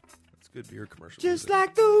solid. Let's good beer commercial. Just music.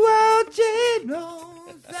 like the world she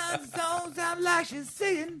knows, that song sounds like she's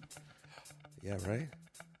singing. Yeah, right?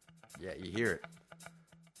 Yeah, you hear it.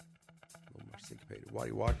 A little more syncopated. Why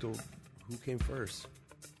you walk till who came first?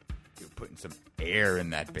 You're putting some air in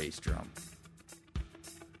that bass drum.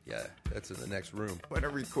 Yeah, that's in the next room. Why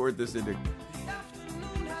don't record this into...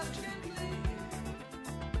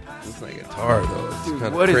 It's like a guitar, though. It's Dude,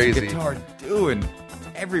 kind of what is crazy. the guitar doing? It's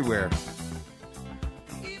everywhere.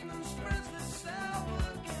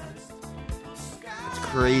 It's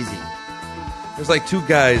crazy. There's like two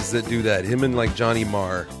guys that do that. Him and like Johnny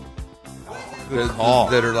Marr. Good call.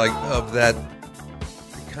 That are like of that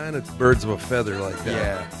kind of birds of a feather like that.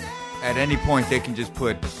 Yeah. At any point, they can just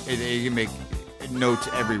put... They can make notes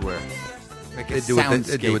everywhere. Make a They do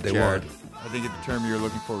soundscape, what they Jared. want. I think the term you're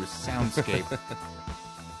looking for was soundscape.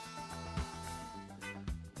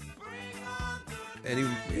 And he,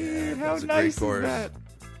 yeah, How that's a nice great is chorus. that?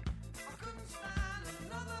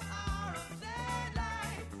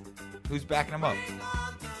 Who's backing him up?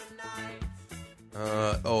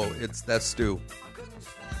 That's Stu.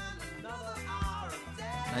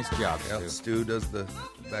 Nice job, Yeah, Stu. Stu does the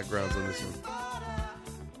backgrounds on this one.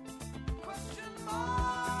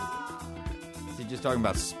 Is he just talking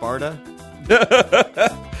about Sparta?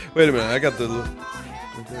 Wait a minute, I got the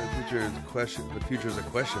future is a question. The future is a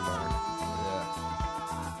question mark. Yeah.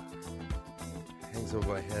 Hangs over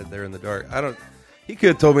my head there in the dark. I don't. He could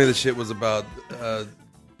have told me the shit was about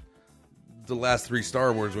the last 3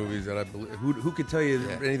 Star Wars movies, and I believe who could tell you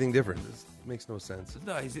anything different? This makes no sense.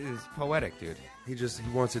 No, he's poetic, dude. He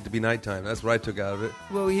wants it to be nighttime. That's what I took out of it.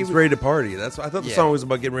 Well, he's ready to party. I thought the Yeah. song was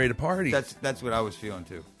about getting ready to party. That's what I was feeling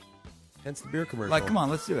too. Hence the beer commercial. Like, come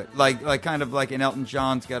on, let's do it. Like kind of like in Elton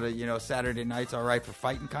John's got a Saturday night's all right for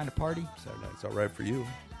fighting kind of party. Saturday night's all right for you.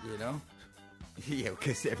 You know. Yeah,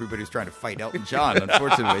 because everybody was trying to fight Elton John,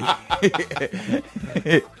 unfortunately.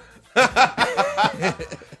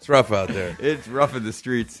 It's rough out there. It's rough in the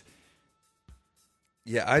streets.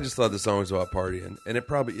 Yeah, I just thought the song was about partying, and it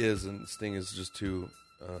probably is, and Sting is just too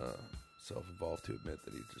self-involved to admit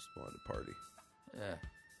that he just wanted to party. Yeah.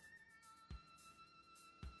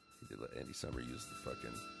 He did let Andy Summer use the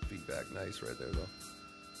fucking feedback nice right there, though.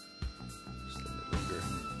 Just letting it linger.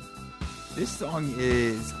 This song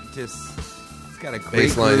is just, it's got a great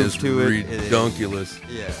Bassline groove is to it. redunculous.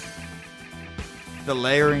 Yeah. The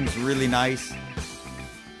layering's really nice.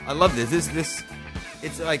 I love this. This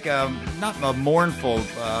it's like not a mournful,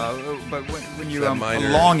 but when you a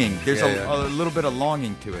longing. There's a little bit of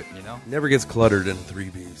longing to it, you know. Never gets cluttered in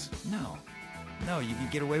 3Bs. No, you can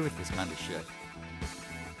get away with this kind of shit.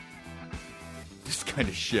 This kind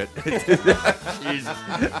of shit. Jesus.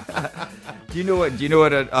 Do you know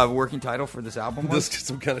what a working title for this album was?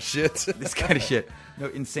 Some kind of shit. This kind of shit. No,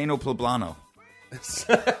 Insano Poblano.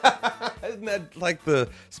 Isn't that like the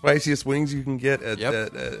spiciest wings you can get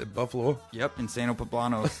at Buffalo? Yep, Insano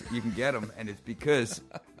Poblanos. You can get them, and it's because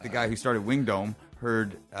the guy who started Wing Dome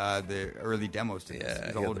heard the early demos to this. Yeah,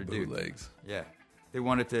 He's an older dude. Legs. Yeah. They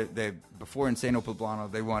wanted to. Before Insano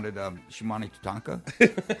Poblano, they wanted Shumani Tatanka.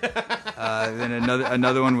 Then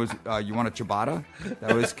another one was You Want a Ciabatta.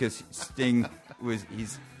 That was because Sting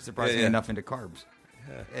he's surprisingly enough into carbs.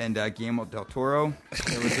 Yeah. And Guillermo del Toro.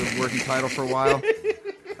 That was a working title for a while.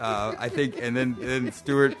 I think, and then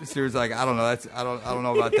Stewart's like, I don't know. I don't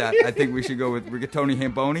know about that. I think we should go with Rigatoni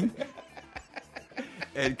Hamboni.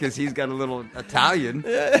 And because he's got a little Italian,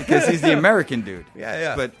 because he's the American dude.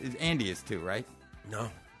 Yeah. But Andy is too, right? No,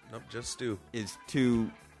 just Stu.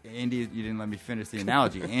 Andy, you didn't let me finish the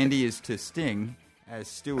analogy. Andy is to Sting as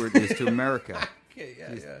Stewart is to America. Okay,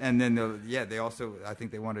 yeah. And then, they also, I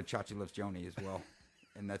think they wanted Chachi Loves Joni as well.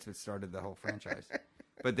 And that's what started the whole franchise.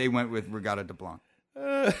 But they went with Regatta de Blanc.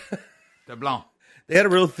 De Blanc. They had a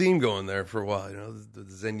real theme going there for a while, you know, the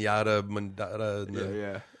Zenyatta, Mandata,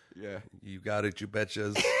 and yeah. You got it, you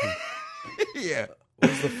betchas. Yeah.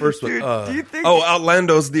 What was the first one? Dude, do you think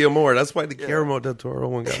Outlandos de Amor. That's why the Guillermo del Toro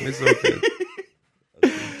one got me so good.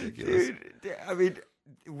 That's ridiculous. Dude, I mean,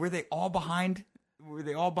 were they all behind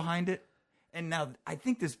it? And now I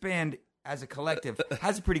think this band, as a collective,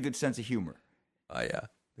 has a pretty good sense of humor. Oh, yeah.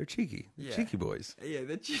 They're cheeky. They're cheeky boys. Yeah,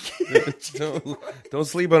 they're cheeky. Don't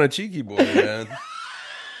sleep on a cheeky boy, man.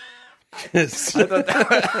 I thought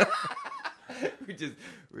that...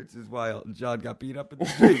 Which is why Elton John got beat up in the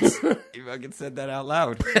streets. If I could said that out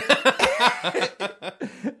loud.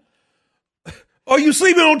 Oh, you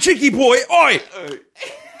sleeping on cheeky boy? Oi!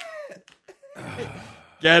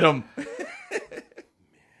 Get him.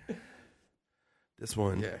 This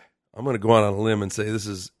one, Yeah. I'm going to go out on a limb and say this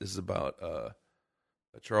is about a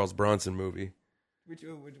Charles Bronson movie. What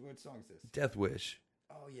song is this? Death Wish.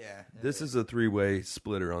 Oh yeah. This is a 3-way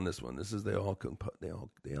splitter on this one. This is they all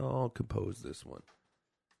composed this one.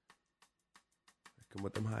 Come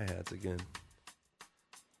with them hi-hats again.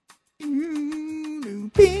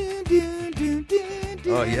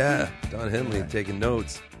 Oh yeah, Don Henley taking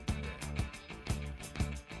notes.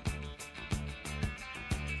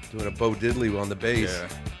 Doing a Bo Diddley on the bass. Yeah.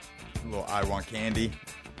 A little I Want Candy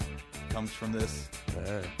comes from this.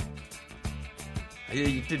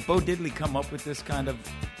 Did Bo Diddley come up with this kind of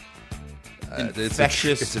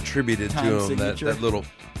infectious? It's attributed to him. That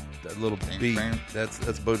little beat.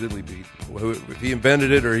 That's Bo Diddley beat. If he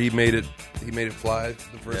invented it or he made it fly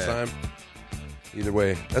the first time. Either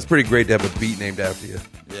way, that's pretty great to have a beat named after you.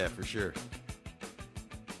 Yeah, for sure.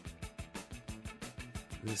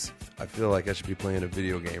 I feel like I should be playing a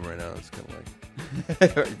video game right now. It's kind of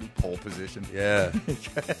like pole position. Yeah. It's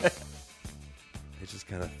just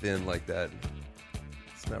kind of thin like that.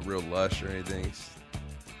 It's not real lush or anything.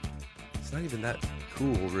 It's not even that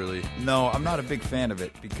cool, really. No, I'm not a big fan of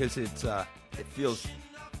it because it feels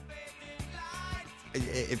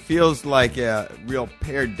like a real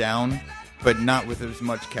pared down, but not with as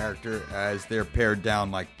much character as their pared down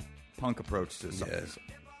like punk approach to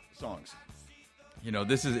songs. You know,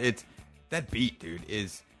 that beat, dude,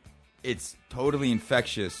 it's totally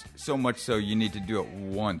infectious. So much so you need to do it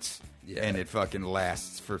once, and it fucking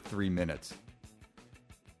lasts for 3 minutes.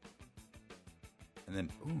 And then,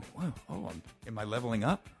 am I leveling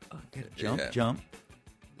up? Oh, jump. Jump.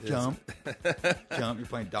 You're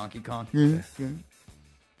playing Donkey Kong.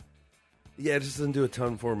 Yeah, it just doesn't do a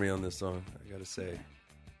ton for me on this song, I gotta say.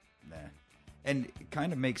 Nah. And it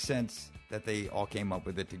kind of makes sense that they all came up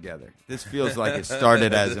with it together. This feels like it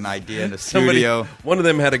started as an idea in a studio. One of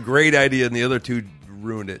them had a great idea and the other two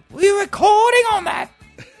ruined it. We're recording on that.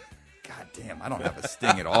 God damn, I don't have a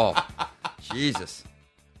sting at all. Jesus.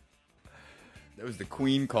 That was the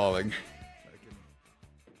Queen calling.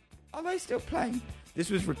 Are they still playing? This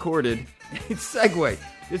was recorded. Segue.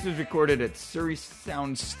 This was recorded at Surrey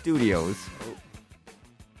Sound Studios.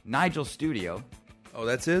 Nigel's studio. Oh,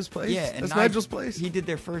 that's his place? Yeah. And that's Nigel's place? He did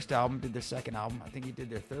their first album, did their second album. I think he did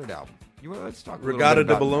their third album. Let's talk a Regatta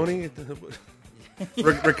de Blanc?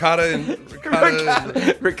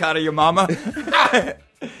 Ricotta your mama.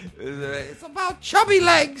 It's about chubby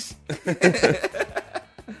legs.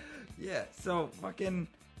 Yeah, so fucking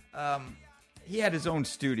he had his own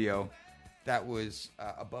studio that was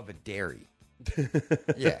above a dairy.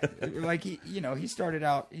 Yeah, like he started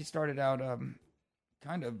out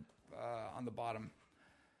kind of on the bottom,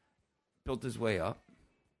 built his way up,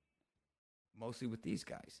 mostly with these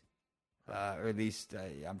guys. Or at least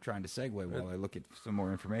I'm trying to segue while I look at some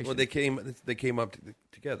more information. Well, they came up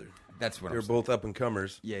together. That's what they're both up and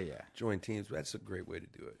comers. Yeah. Joined teams. That's a great way to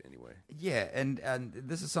do it, anyway. Yeah, and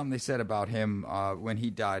this is something they said about him when he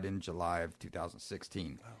died in July of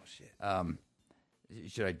 2016. Oh shit.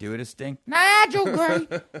 Should I do it as Sting? Nigel Gray.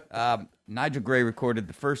 Nigel Gray recorded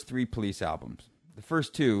the first 3 Police albums. The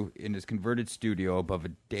first 2 in his converted studio above a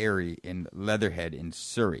dairy in Leatherhead in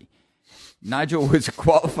Surrey. Nigel was a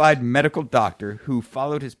qualified medical doctor who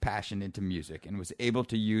followed his passion into music and was able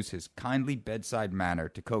to use his kindly bedside manner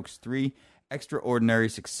to coax 3 extraordinary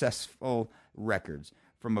successful records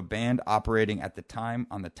from a band operating at the time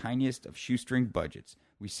on the tiniest of shoestring budgets.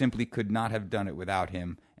 We simply could not have done it without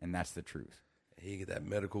him, and that's the truth. He get that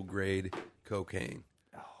medical grade cocaine.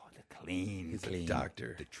 Oh, the clean. He's a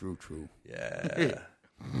doctor. The true. Yeah.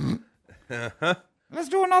 Let's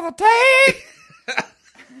do another take.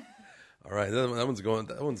 All right, that one's going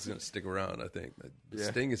to stick around, I think. The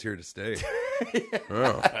Sting is here to stay. It's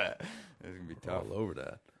going to be tough. All over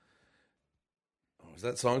that. Oh, is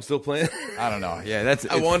that song still playing? I don't know. Yeah,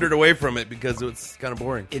 I wandered away from it because it's kind of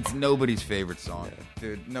boring. It's nobody's favorite song. Yeah.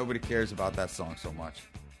 Dude, nobody cares about that song so much.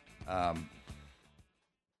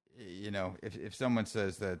 If someone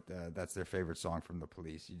says that that's their favorite song from the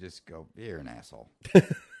Police, you just go, you're an asshole.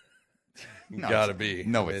 No, gotta be.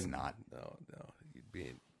 No, it's not. No. You'd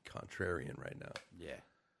be contrarian right now. Yeah.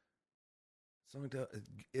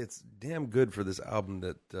 It's damn good for this album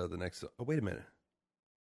that the next... Oh, wait a minute.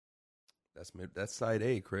 That's side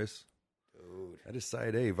A, Chris. Dude. That is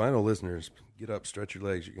side A. Vinyl listeners, get up, stretch your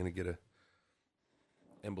legs. You're going to get a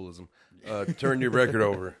embolism. Turn your record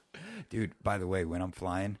over. Dude, by the way, when I'm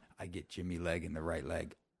flying, I get Jimmy leg in the right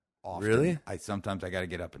leg often. Really? Sometimes I got to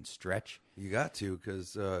get up and stretch. You got to,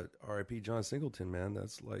 because R.I.P. John Singleton, man.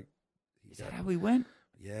 That's like... Is that how we went?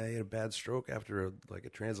 Yeah, he had a bad stroke after a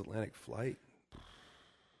transatlantic flight.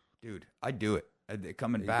 Dude, I do it.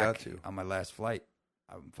 Coming back on my last flight,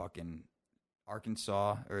 I'm fucking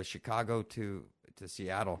Arkansas or Chicago to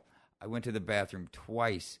Seattle. I went to the bathroom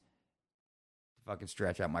twice fucking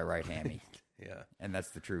stretch out my right hammy. Yeah. And that's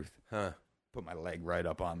the truth. Huh. Put my leg right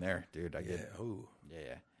up on there, dude. I get Ooh.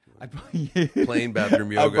 Yeah. Plain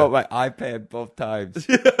bathroom yoga. I brought my iPad both times.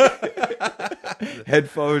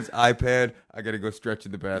 Headphones, iPad. I got to go stretch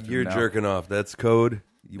in the bathroom. You're now. jerking off. That's code.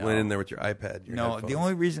 You went in there with your iPad. Your no, headphones. the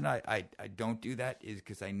only reason I don't do that is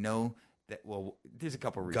because I know that. Well, there's a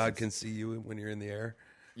couple reasons. God can see you when you're in the air.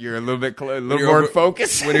 You're a little bit more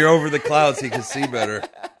focused. When you're over the clouds, he can see better.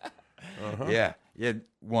 Uh-huh. Yeah.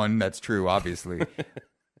 One, that's true. Obviously,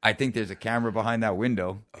 I think there's a camera behind that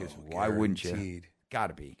window. Because why wouldn't you?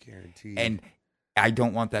 Gotta be guaranteed. And I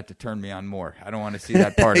don't want that to turn me on more. I don't want to see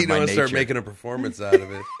that part of my nature. You don't want to start making a performance out of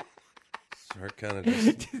it. Start kind of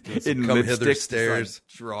just in come hither stairs,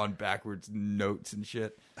 like drawing backwards notes and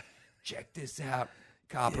shit. Check this out,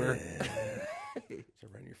 copper. Yeah. So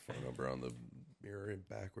run your phone number on the mirror and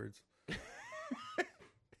backwards.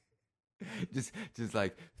 just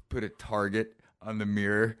like put a target on the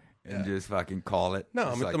mirror and just fucking call it. No,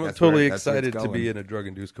 I'm I'm totally excited to be in a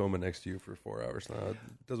drug-induced coma next to you for 4 hours now. It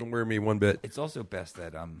doesn't worry me one bit. It's also best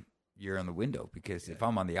that you're on the window because if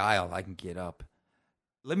I'm on the aisle, I can get up.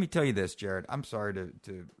 Let me tell you this, Jared. I'm sorry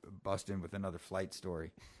to bust in with another flight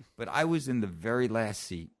story, but I was in the very last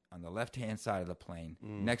seat on the left-hand side of the plane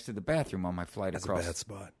next to the bathroom on my flight across. That's a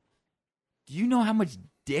bad spot. Do you know how much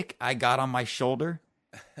dick I got on my shoulder?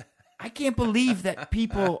 I can't believe that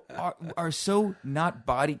people are so not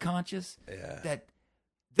body conscious that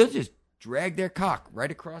they'll just drag their cock right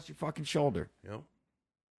across your fucking shoulder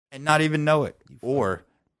and not even know it. Or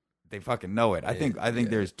they fucking know it. I think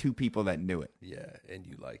there's 2 people that knew it. Yeah, and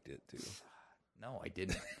you liked it too. No, I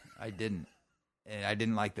didn't. And I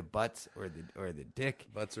didn't like the butts or the dick.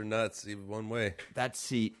 Butts or nuts, even one way. That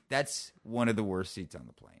seat, that's one of the worst seats on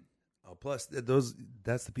the plane. Oh, plus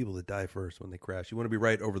that's the people that die first when they crash. You want to be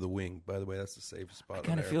right over the wing. By the way, that's the safest spot. I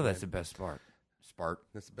kind of feel that's the best spot.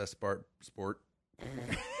 That's the best sport.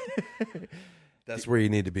 That's where you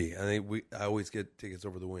need to be. I always get tickets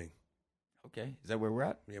over the wing. Okay, is that where we're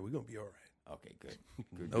at? Yeah, we're gonna be all right. Okay, good.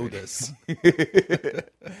 Know this.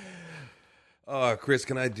 Chris,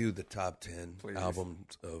 can I do the top 10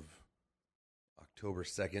 albums of October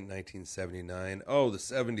 2nd, 1979? Oh, the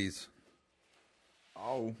 70s.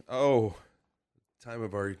 Oh, time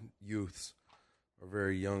of our youths, our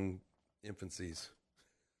very young infancies.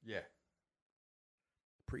 Yeah.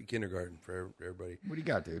 Pre-kindergarten for everybody. What do you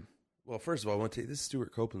got, dude? Well, first of all, I want to tell you, this is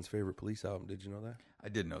Stuart Copeland's favorite Police album. Did you know that? I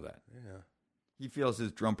did know that. Yeah. He feels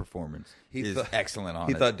his drum performance is excellent on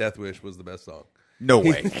it. He thought Death Wish was the best song. No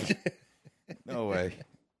way. No way.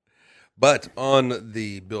 But on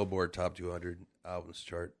the Billboard Top 200 albums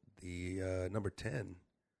chart, the number 10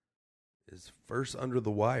 is First Under the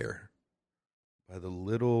Wire by the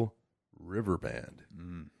Little River Band.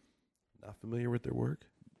 Not familiar with their work?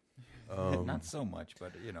 Not so much,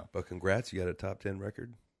 but you know. But congrats, you got a top 10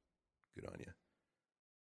 record. Good on you.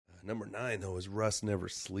 Number 9, though, is Rust Never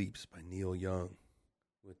Sleeps by Neil Young.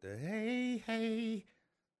 With the hey, hey,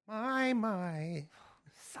 my.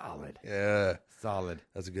 Solid. Yeah. Solid.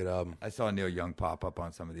 That's a good album. I saw Neil Young pop up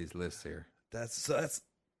on some of these lists here. That's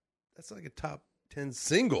like a top 10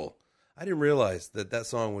 single. I didn't realize that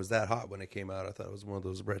song was that hot when it came out. I thought it was one of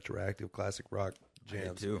those retroactive classic rock jams. I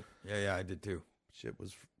did too. Yeah, I did too. Shit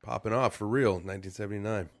was popping off for real in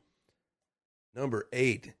 1979. Number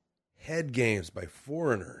 8, Head Games by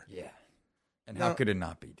Foreigner. Yeah. And how could it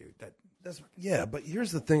not be, dude? But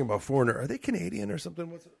here's the thing about Foreigner. Are they Canadian or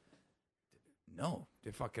something? What's it? No,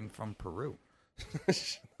 they're fucking from Peru.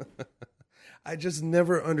 I just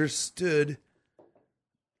never understood.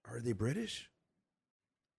 Are they British?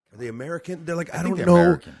 Are they American? They're like, I don't know.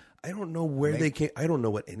 American. I don't know where they came. I don't know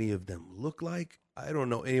what any of them look like. I don't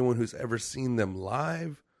know anyone who's ever seen them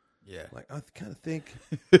live. Yeah. Like, I kind of think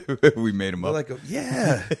we made them up. Like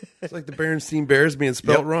it's like the Berenstain Bears being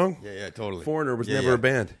spelled wrong. Yeah, totally. Foreigner was never a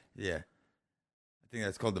band. Yeah. I think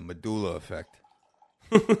that's called the medulla effect.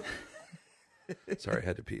 Sorry, I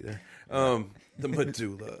had to pee there. The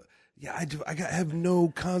medulla. Yeah, I have no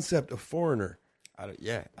concept of Foreigner. I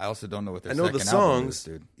also don't know what their I know second the songs, is,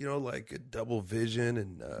 dude. You know, like Double Vision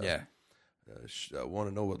and Want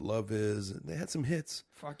to Know What Love Is. And they had some hits.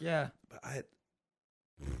 Fuck yeah. But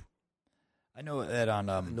I know that on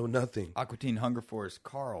I know nothing. Aqua Teen Hunger Force,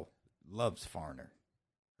 Carl loves Foreigner.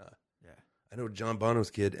 Yeah. I know John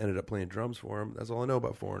Bono's kid ended up playing drums for him. That's all I know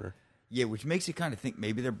about Foreigner. Yeah, which makes you kind of think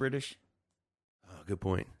maybe they're British. Oh, good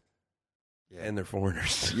point. Yeah. And they're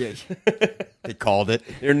foreigners. Yeah. They called it.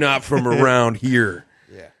 They're not from around here.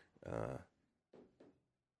 Yeah.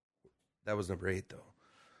 That was number 8, though.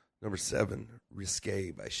 Number 7,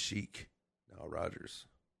 Risque by Chic. Nile Rodgers,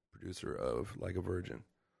 producer of Like a Virgin.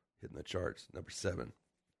 hitting the charts. Number 7. Number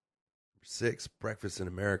 6, Breakfast in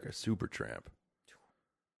America, Supertramp.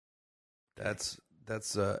 That's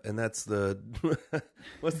the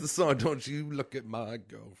what's the song? Don't you look at my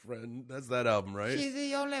girlfriend? That's that album, right? She's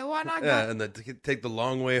the only one I got. Yeah, and take the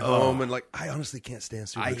long way home, and like I honestly can't stand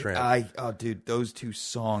Supertramp. Oh, dude, those 2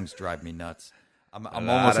 songs drive me nuts. I'm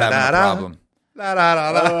almost having a problem.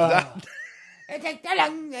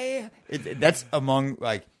 That's among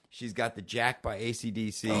like she's got the Jack by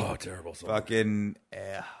AC/DC. Oh, terrible song. Fucking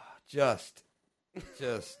just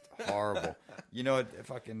horrible. You know what?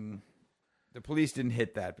 Fucking. The police didn't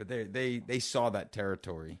hit that, but they saw that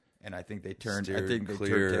territory, and I think they turned. Steered I think they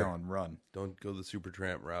clear. turned tail and run. Don't go the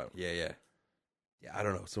Supertramp route. Yeah. I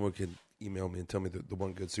don't know. Someone could email me and tell me the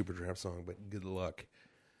one good Supertramp song, but good luck.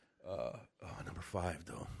 Number 5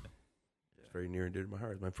 though. It's very near and dear to my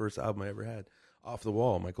heart. It's my first album I ever had. Off the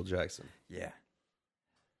Wall, Michael Jackson. Yeah.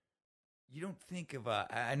 You don't think of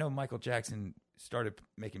I know Michael Jackson started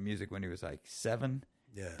making music when he was like 7.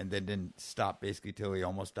 Yeah. And then didn't stop basically till he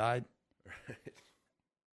almost died. Right.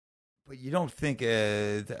 But you don't think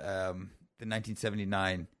the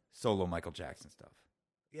 1979 solo Michael Jackson stuff.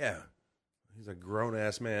 Yeah. He's a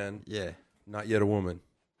grown-ass man. Yeah. Not yet a woman.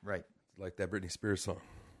 Right. Like that Britney Spears song.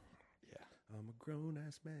 Yeah. I'm a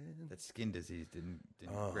grown-ass man. That skin disease didn't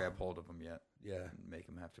grab hold of him yet. Yeah. And make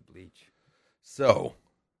him have to bleach. So,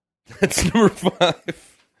 that's number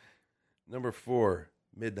 5. Number 4,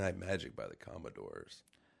 Midnight Magic by the Commodores.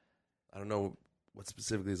 I don't know what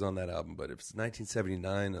specifically is on that album, but if it's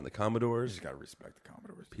 1979 and the Commodores, You just got to respect the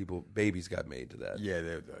Commodores. babies got made to that. Yeah,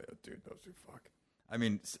 dude, those 2 fuck. I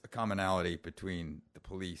mean, a commonality between the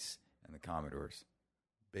Police and the Commodores.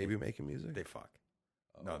 Baby making music? They fuck.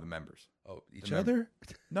 No, the members. Oh, each other?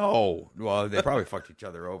 No. Well, they probably fucked each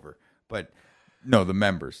other over. But, no, the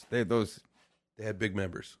members. They had big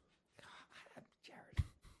members. Jared.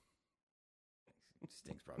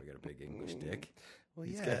 Sting's probably got a big English dick. Well,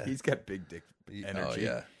 He's got big dick energy.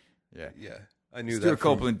 Oh, Yeah. I knew Stuart that.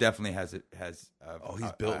 Copeland definitely has He's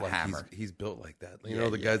built a like hammer. he's built like that. You know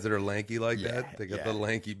the guys that are lanky like that? They got the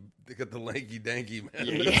lanky danky, man.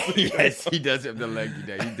 Yes, he does have the lanky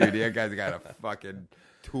danky. Dude, that guy's got a fucking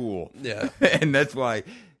tool. Yeah. And that's why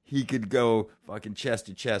he could go fucking chest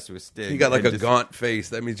to chest with Sting. He got like a gaunt face.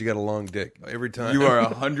 That means you got a long dick every time. You are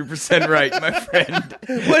 100% right, my friend.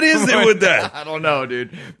 What is it with that? I don't know,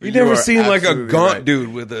 dude. You never seen like a gaunt right.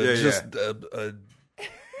 dude with a You're just a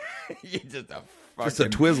fucking... just a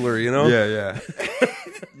Twizzler, you know? Yeah.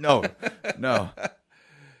 No.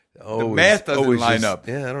 Oh, The math doesn't line up.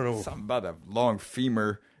 Yeah, I don't know. Something about a long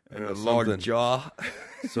femur and a Something. long jaw.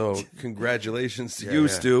 So congratulations to you,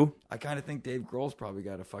 Stu. I kind of think Dave Grohl's probably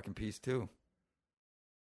got a fucking piece too.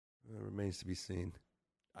 It remains to be seen.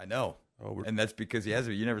 I know. And that's because he has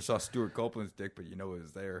it. You never saw Stuart Copeland's dick, but you know it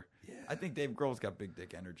was there. Yeah. I think Dave Grohl's got big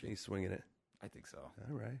dick energy. He's swinging it. I think so.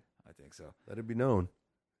 All right. I think so. Let it be known.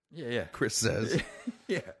 Yeah. Chris says.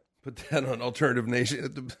 Yeah. Put that on Alternative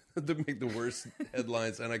Nation to make the worst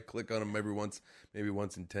headlines, and I click on them maybe once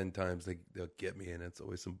in 10 times. They'll get me, and it's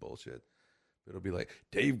always some bullshit. It'll be like,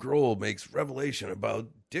 Dave Grohl makes revelation about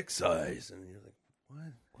dick size, and you're like,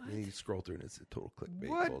 what? And then you scroll through, and it's a total clickbait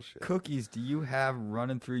bullshit. What cookies do you have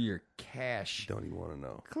running through your cache? Don't even want to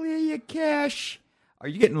know. Clear your cache. Are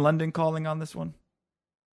you getting London Calling on this one?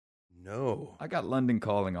 No. I got London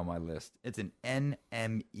Calling on my list. It's an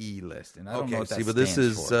NME list, and I don't know what that but this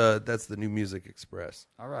stands is for. that's the New Music Express.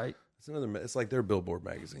 All right. It's like their Billboard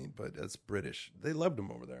magazine, but it's British. They loved them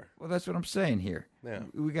over there. Well, that's what I'm saying here. Yeah.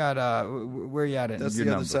 We got where are you at? That's your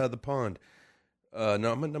the number? other side of the pond.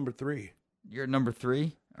 No, I'm at number 3. You're at number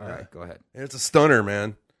 3. All right, go ahead. And it's a stunner,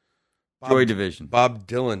 man. Joy Division. Bob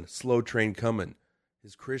Dylan, Slow Train Coming,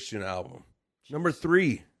 his Christian album. Number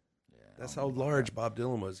 3. Yeah, That's how large Bob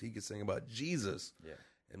Dylan was. He could sing about Jesus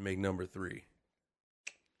and make number 3.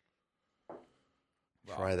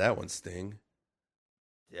 Wow. Try that one, Sting.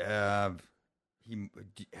 Yeah. He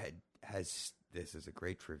has. This is a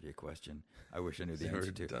great trivia question. I wish I knew the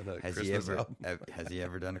answer to. Has he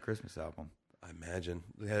ever done a Christmas album? I imagine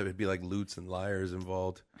it'd be like Lutes and Liars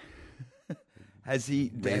involved. Has he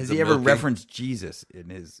ever referenced Jesus in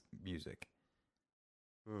his music?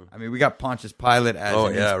 I mean, we got Pontius Pilate as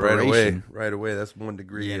an inspiration. right away. That's 1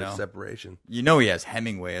 degree of separation. You know, he has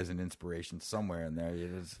Hemingway as an inspiration somewhere in there.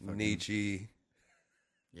 Nietzsche.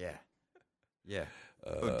 Yeah.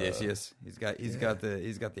 Odysseus. He's got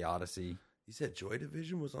the Odyssey. You said Joy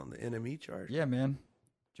Division was on the NME chart? Yeah, man.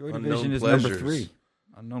 Joy Unknown Division is Pleasures. number 3.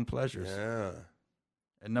 Unknown Pleasures. Yeah.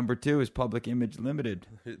 And number 2 is Public Image Limited.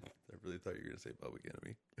 I really thought you were going to say Public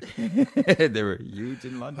Enemy. They were huge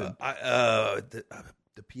in London.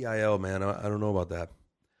 The PIL, man. I don't know about that.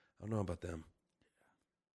 I don't know about them.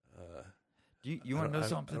 You want to know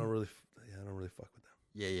something? I don't really fuck with them.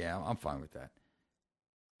 Yeah, I'm fine with that.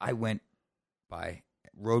 I went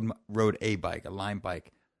rode a bike, a Lime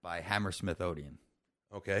bike by Hammersmith Odeon.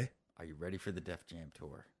 Okay. Are you ready for the Def Jam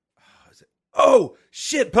tour? Oh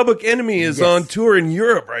shit! Public Enemy is on tour in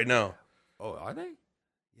Europe right now. Oh, are they?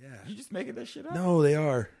 Yeah. You just making this shit up? No, they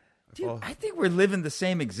are. Dude, I think we're living the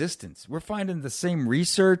same existence. We're finding the same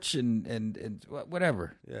research and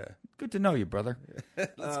whatever. Yeah. Good to know you, brother.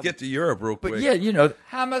 Let's get to Europe real quick. But yeah,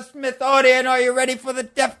 Hammersmith Odeon, are you ready for the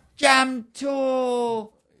Def Jam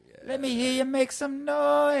tour? Yeah. Let me hear you make some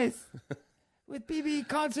noise. With BB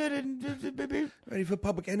concert and... Ready for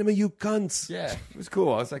Public Enemy, you cunts. Yeah, it was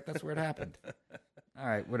cool. I was like, that's where it happened. All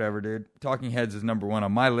right, whatever, dude. Talking Heads is number 1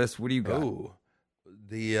 on my list. What do you got? Oh,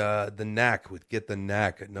 the Knack with Get the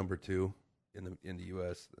Knack at number 2 in the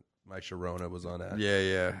U.S. My Sharona was on that.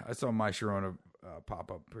 Yeah. I saw My Sharona pop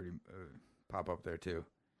up there too.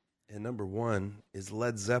 And number 1 is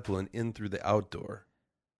Led Zeppelin, In Through the Outdoor.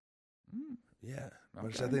 Yeah, okay.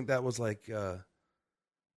 Which I think that was like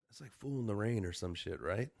it's like Fool in the Rain or some shit,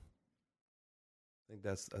 right? I think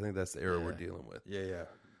that's the era we're dealing with. Yeah.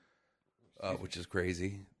 Which is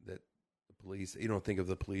crazy that the Police. You don't think of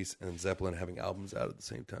the Police and Zeppelin having albums out at the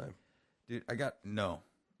same time, dude. No,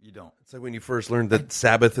 you don't. It's like when you first learned that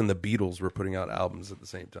Sabbath and the Beatles were putting out albums at the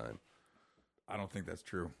same time. I don't think that's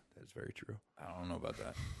true. That's very true. I don't know about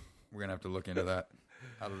that. We're gonna have to look into that.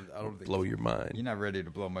 I don't think blow your mind. You're not ready to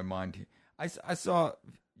blow my mind. I saw.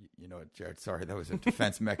 You know what, Jared? Sorry, that was a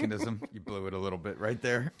defense mechanism. You blew it a little bit right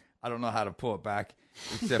there. I don't know how to pull it back,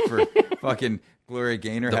 except for fucking Gloria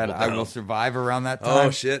Gaynor had "I Will Survive" around that time.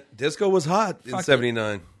 Oh shit, disco was hot in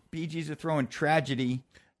 '79. Bee Gees are throwing Tragedy,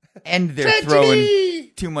 and they're throwing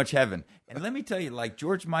Too Much Heaven. And let me tell you, like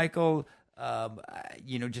George Michael,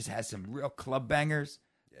 just has some real club bangers.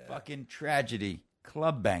 Yeah. Fucking Tragedy,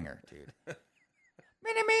 club banger, dude.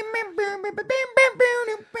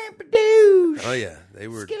 Oh yeah, they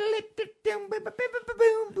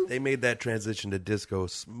made that transition to disco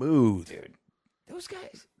smooth, dude. Those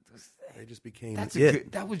guys, they just became.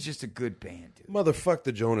 That was just a good band, dude. Motherfuck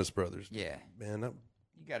the Jonas Brothers. Yeah, man. You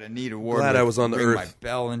got a neat award. Glad I was on the Ring earth. My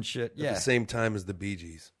Bell and shit. At the same time as the Bee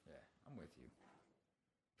Gees. Yeah, I'm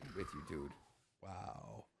with you, dude.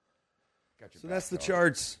 Wow. Got your so that's the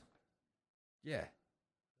charts. Yeah,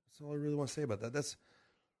 that's all I really want to say about that. That's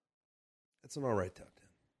an all right top 10.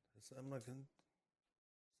 It's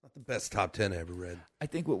not the best top 10 I ever read. I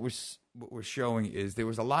think what we're showing is there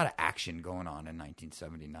was a lot of action going on in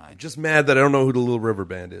 1979. I'm just mad that I don't know who the Little River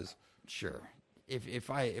Band is. Sure. If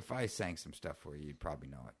I sang some stuff for you, you'd probably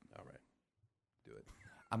know it. All right. Do it.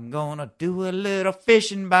 I'm gonna do a little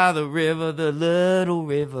fishing by the river, the little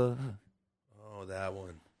river. Oh, that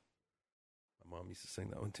one. My mom used to sing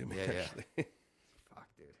that one to me, actually. Fuck,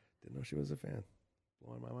 dude. Didn't know she was a fan.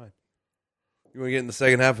 Blowing my mind. You want to get in the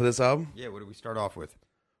second half of this album? Yeah, what do we start off with?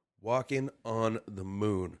 Walking on the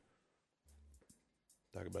Moon.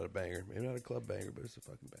 Talk about a banger. Maybe not a club banger, but it's a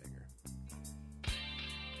fucking banger.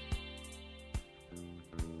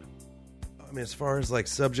 I mean, as far as like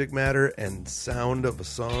subject matter and sound of a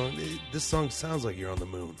song, this song sounds like you're on the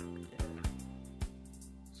moon.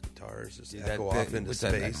 Those guitars just echo off into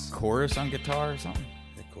space. That chorus on guitar or something?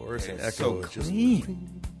 A chorus and echo. So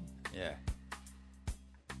clean. Yeah.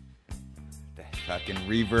 The fucking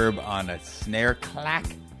reverb on a snare clack.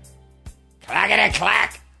 Clackety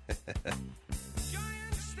clack.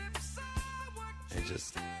 And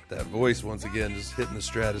just that voice once again just hitting the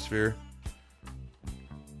stratosphere.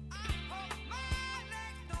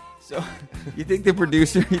 So, you think the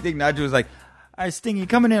producer, you think Nigel was like, all right, Sting, you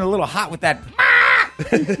coming in a little hot with that.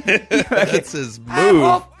 That's his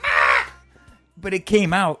move. But it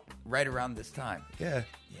came out right around this time. Yeah.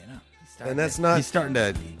 And that's not. He's starting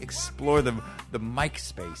to explore the mic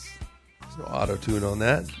space. There's no auto-tune on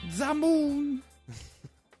that. Zamoon.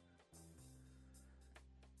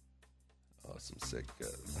 Oh, some sick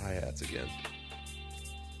hi-hats again.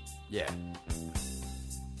 Yeah.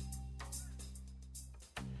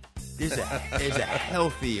 There's a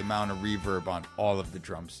healthy amount of reverb on all of the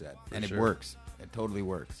drum set. And it works. It totally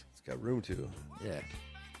works. It's got room to. Yeah.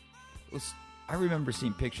 I remember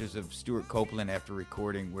seeing pictures of Stuart Copeland after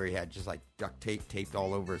recording where he had just like duct tape taped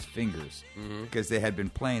all over his fingers because they had been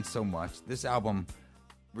playing so much. This album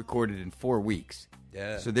recorded in 4 weeks.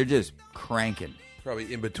 Yeah. So they're just cranking.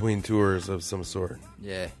 Probably in between tours of some sort.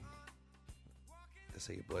 Yeah. Let's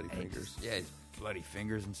say bloody fingers. His bloody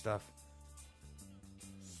fingers and stuff.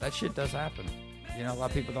 That shit does happen. You know, a lot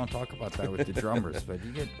of people don't talk about that with the drummers, but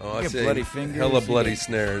you get bloody fingers. Hella bloody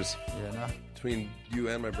snares. Yeah, no. between you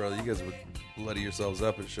and my brother, you guys would bloody yourselves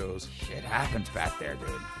up at shows. Shit happens back there, dude.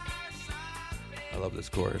 I love this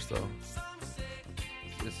chorus, though.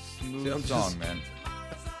 It's a smooth song, man.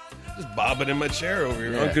 Just bobbing in my chair over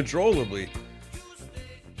here, Yeah. uncontrollably.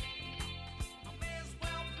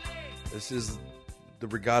 This is the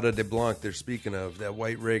Regatta de Blanc they're speaking of, that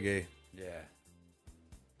white reggae. Yeah.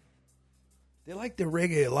 They like the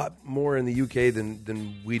reggae a lot more in the UK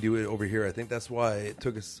than we do it over here. I think that's why it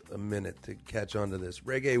took us a minute to catch on to this.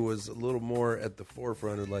 Reggae was a little more at the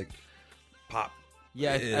forefront of like pop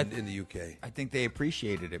Yeah, in the UK. I think they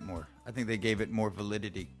appreciated it more. I think they gave it more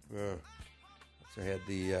validity. Yeah. So I had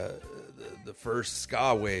the first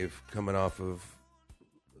ska wave coming off of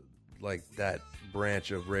like that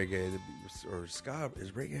branch of reggae, or ska.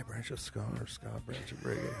 Is reggae a branch of ska or ska a branch of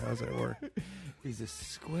reggae? How does that work? Is a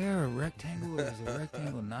square a rectangle, or is a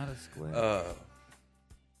rectangle not a square?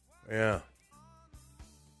 Yeah.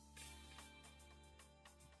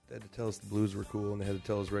 They had to tell us the blues were cool, and they had to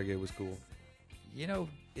tell us reggae was cool. You know,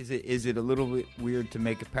 is it a little bit weird to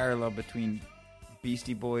make a parallel between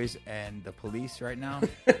Beastie Boys and the Police right now?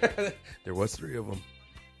 There was 3 of them.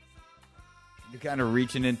 They're kind of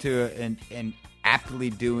reaching into and aptly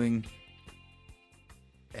doing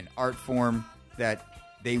an art form that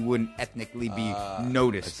they wouldn't ethnically be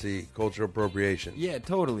noticed. I see. Cultural appropriation. Yeah,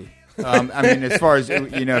 totally. I mean, as far as,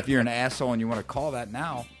 you know, if you're an asshole and you want to call that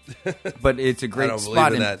now, but it's a great I don't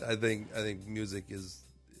spot. believe in that. I think music is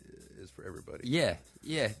for everybody. Yeah.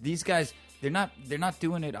 These guys, they're not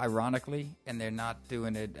doing it ironically, and they're not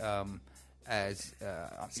doing it as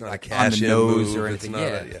It's not like a on the cash-in nose move. or It's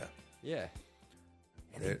anything. not Yeah.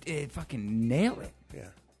 And they fucking nail it. Yeah.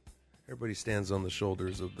 Everybody stands on the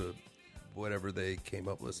shoulders of the whatever they came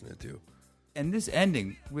up listening to. And this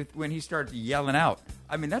ending with when he starts yelling out.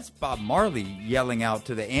 I mean, that's Bob Marley yelling out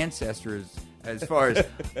to the ancestors as far as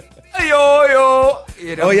yo yo.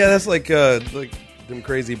 You know? Oh yeah, that's like them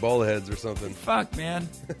crazy ball heads or something. Fuck, man.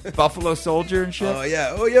 Buffalo Soldier and shit. Oh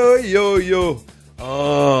yeah. Oh yo yo yo.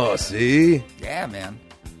 Oh, see? Yeah, man.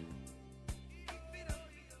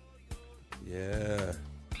 Yeah.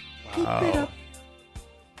 Wow.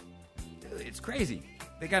 It's crazy.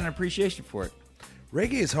 They got an appreciation for it.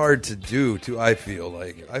 Reggae is hard to do, too, I feel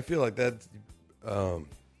like. I feel like that...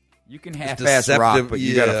 You can half-ass rock, but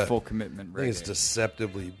you got a full commitment reggae. I think it's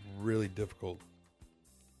deceptively really difficult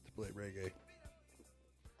to play reggae.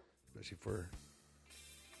 Especially for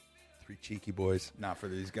 3 cheeky boys. Not for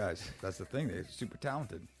these guys. That's the thing. They're super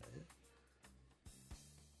talented.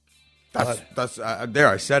 That's there.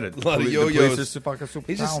 I said it. A lot of yo-yos. He's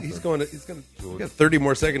got 30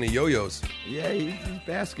 more seconds of yo-yos. Yeah, he's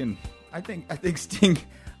basking. I think Sting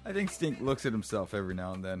looks at himself every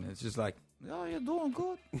now and then. It's just like, oh, you're doing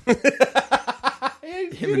good.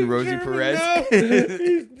 Him and Rosie Perez.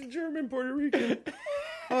 He's German Puerto Rican.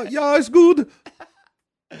 Yeah, it's good.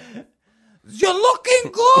 You're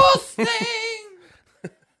looking good, Sting.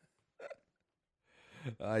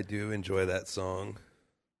 I do enjoy that song.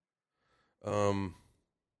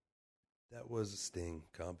 That was a Sting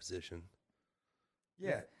composition.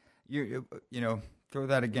 Yeah, you know, throw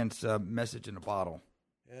that against Message in a Bottle.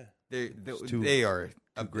 Yeah, they are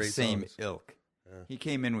of the great same songs. ilk. Yeah. He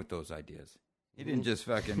came in with those ideas. He didn't just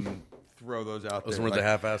fucking throw those out Those there. weren't the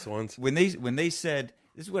half-ass ones. When they said,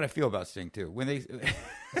 this is what I feel about Sting too. When they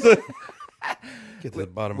Get to the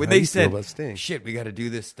bottom. when of how they you said, feel about Sting. "Shit, we got to do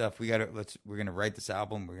this stuff. We're gonna write this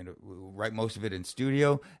album. We'll write most of it in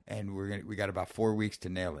studio, and we got about 4 weeks to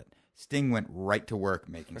nail it." Sting went right to work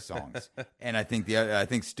making songs, and I think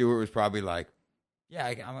Stewart was probably like, "Yeah,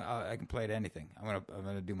 I can play at anything. I'm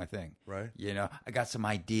gonna do my thing." Right. You know, I got some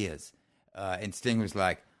ideas, and Sting was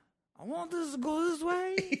like, "I want this to go this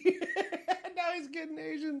way." Now he's getting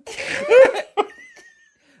Asian.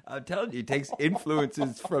 I'm telling you, he takes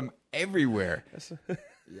influences from everywhere.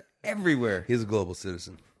 Everywhere. He's a global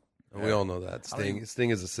citizen. And we all know that. Sting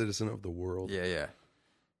is a citizen of the world. Yeah.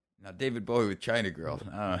 Now, David Bowie with China Girl.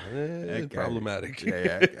 Problematic.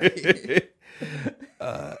 Yeah.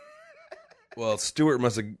 Well, Stewart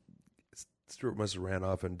must have ran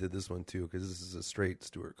off and did this one too, because this is a straight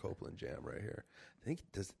Stewart Copeland jam right here. I think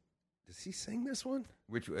does he sing this one?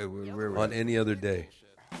 Which where On Any Other Day.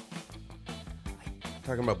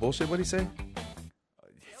 Talking about bullshit? What'd he say? The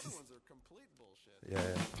other ones are complete bullshit.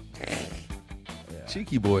 Yeah.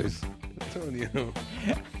 Cheeky boys. I'm telling you. You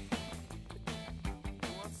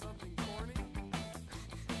want something corny?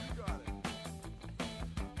 You got it.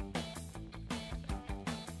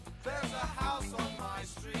 There's a house on my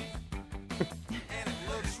street, and it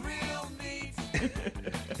looks real neat.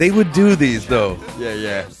 They would do these though.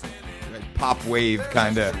 Yeah. Like pop wave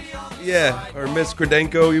kind of. Yeah, or Miss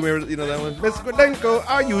Credenko. You remember, that one? Miss Credenko,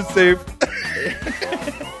 are you safe?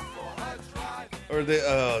 Or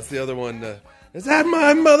it's the other one. Is that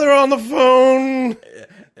my mother on the phone?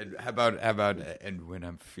 And how about and when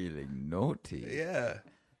I'm feeling naughty? Yeah,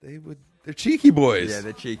 they're cheeky boys. Yeah,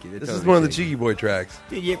 they're cheeky. They're This totally is one of the cheeky boy tracks.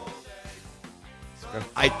 Dude,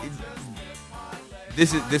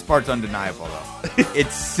 this part's undeniable though.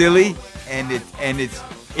 It's silly and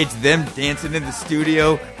it's them dancing in the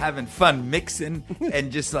studio, having fun mixing,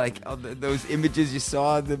 and just like those images you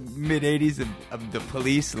saw in the mid '80s of the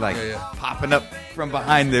police popping up from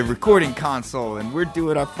behind the recording console, and we're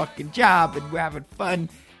doing our fucking job and we're having fun,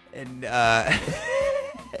 and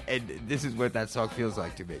and this is what that song feels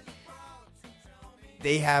like to me.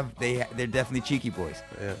 They're definitely cheeky boys.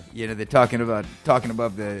 Yeah. They're talking about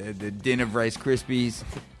the din of Rice Krispies,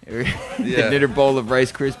 or the dinner bowl of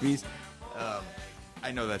Rice Krispies.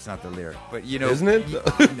 I know that's not the lyric, but isn't it?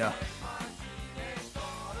 No.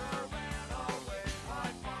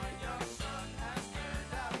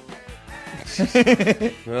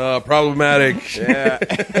 Problematic. Yeah.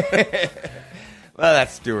 Well,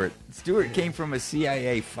 that's Stewart. Stewart came from a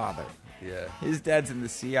CIA father. Yeah. His dad's in the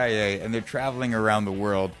CIA, and they're traveling around the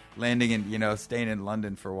world, landing in, staying in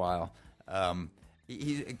London for a while.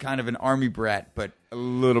 He's kind of an army brat, but a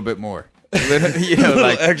little bit more. A little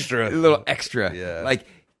extra. A little extra. Yeah. Like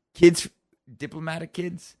kids, diplomatic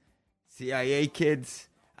kids, CIA kids.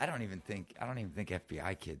 I don't even think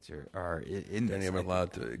FBI kids are in this. They're not even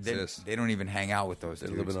allowed to exist. They don't even hang out with those They're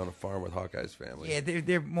dudes. living on a farm with Hawkeye's family. Yeah,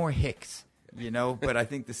 they're more hicks, But I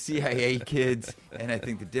think the CIA kids, and I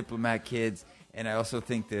think the diplomat kids, and I also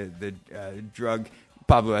think the drug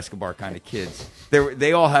Pablo Escobar kind of kids.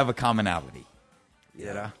 They all have a commonality.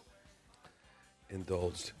 Yeah.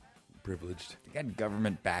 Indulged, privileged. They got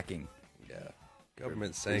government backing. Yeah.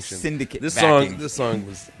 Government sanctioned. Syndicate This backing. song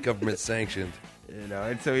was government sanctioned.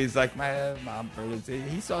 And so he's like, my mom.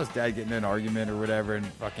 He saw his dad getting in an argument or whatever, and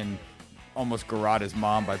fucking almost garroted his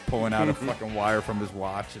mom by pulling out a fucking wire from his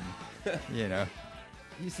watch, and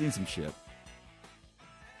he's seen some shit.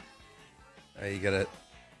 You got it.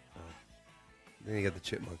 Then you got the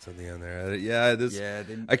Chipmunks on the end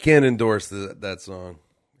there. I can't endorse that song.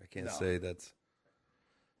 I can't say that's.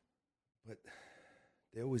 But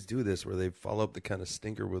they always do this where they follow up the kind of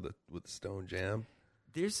stinker with a Stone Jam.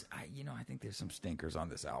 I think there's some stinkers on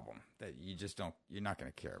this album that you're not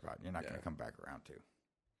going to care about. You're not going to come back around to.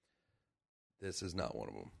 This is not one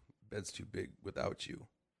of them. Bed's Too Big Without You.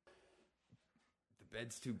 The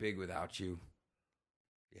Bed's Too Big Without You.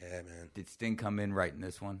 Yeah, man. Did Sting come in right in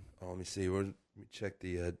this one? Oh, let me see. Let me check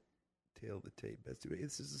the tail of the tape. Bed's Too Big.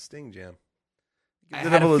 This is a Sting jam. I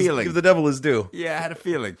had a feeling. Give the devil his due. Yeah, I had a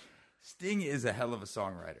feeling. Sting is a hell of a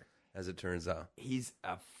songwriter. As it turns out. He's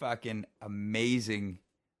a fucking amazing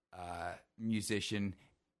musician,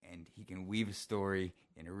 and he can weave a story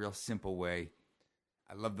in a real simple way.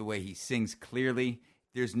 I love the way he sings clearly.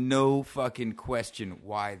 There's no fucking question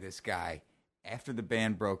why this guy, after the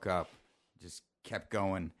band broke up, just kept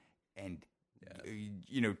going and,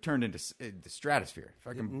 turned into the stratosphere.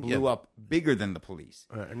 Fucking blew up bigger than the Police.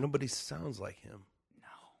 Nobody sounds like him. No.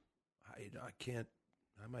 I can't.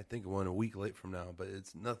 I might think of one a week late from now, but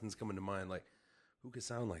nothing's coming to mind. Like, who could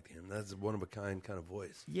sound like him? That's a one of a kind of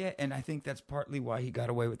voice. Yeah, and I think that's partly why he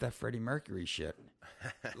got away with that Freddie Mercury shit.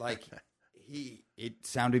 Like, it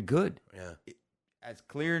sounded good. Yeah. As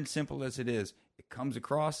clear and simple as it is, it comes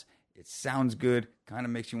across. It sounds good. Kind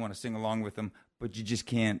of makes you want to sing along with him, but you just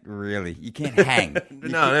can't really. You can't hang.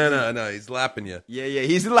 No. He's lapping you. Yeah.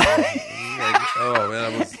 He's lapping. Like, oh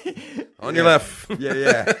man, I was on your left.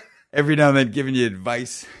 Yeah. Every now and then giving you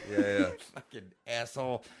advice. Yeah. Fucking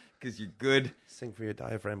asshole, because you're good. Sing for your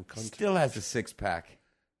diaphragm, cunt. Still has a 6-pack.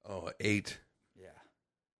 Oh, 8. Yeah,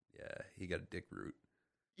 he got a dick root.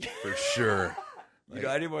 For sure. I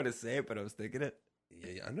didn't want to say it, but I was thinking it.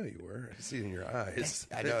 Yeah, I know you were. I see it in your eyes.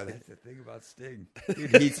 I know. That's the thing about Sting.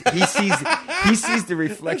 Dude, he sees the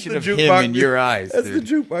reflection of him in your eyes. That's the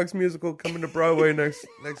Jukebox musical coming to Broadway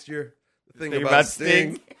next year. The thing about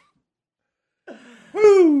Sting.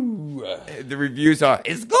 Woo! The reviews are,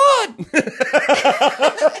 it's good!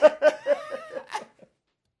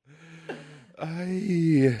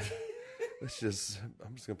 I'm just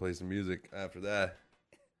going to play some music after that.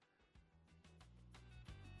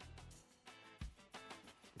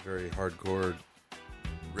 Very hardcore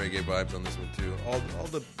reggae vibes on this one, too. All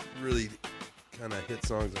the really kind of hit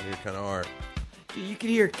songs on here kind of are. You could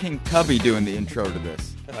hear King Tubby doing the intro to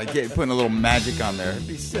this. Like putting a little magic on there. It'd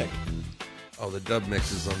be sick. Oh, the dub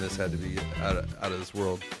mixes on this had to be out of this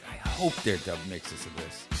world. I hope they're dub mixes of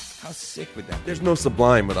this. How sick would that be? There's no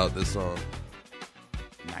Sublime without this song.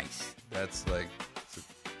 Nice. That's like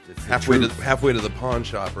It's the halfway to the pawn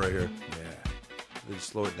shop right here. Yeah. They just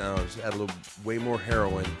slow it down. Just add a little, way more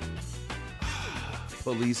heroin.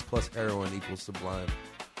 Police plus heroin equals Sublime.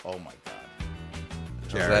 Oh my God.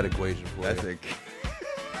 How's Jared, that equation for That's you?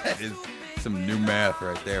 that is some new math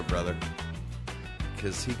right there, brother.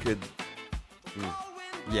 Because he could.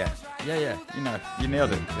 Yeah. You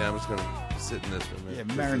nailed it. Yeah, I'm just gonna sit in this for a minute. Yeah,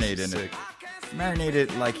 'cause marinate this is in it. sick. Marinate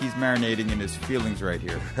it like he's marinating in his feelings right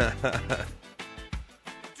here. Dreaming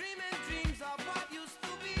dreams of what used to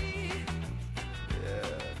be.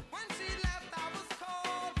 When she left, I was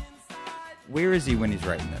cold inside. Where is he when he's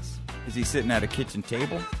writing this? Is he sitting at a kitchen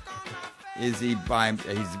table? Is he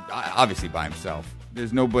he's obviously by himself.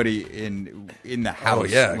 There's nobody in the house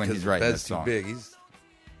when because he's writing that's this too song. big.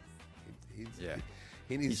 Yeah.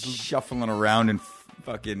 He He's needs. shuffling around in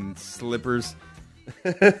fucking slippers.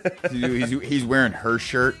 he's wearing her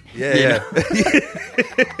shirt. Yeah.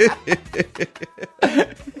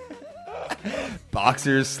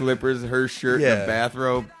 Boxers, slippers, her shirt, and Yeah. a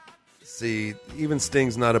bathrobe. See, even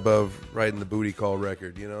Sting's not above writing the booty call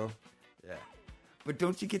record. You know. Yeah. But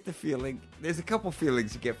don't you get the feeling? There's a couple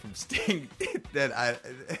feelings you get from Sting that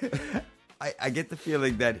I get the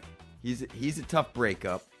feeling that he's a tough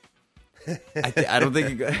breakup. I don't think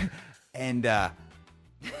he got, and I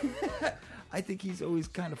think he's always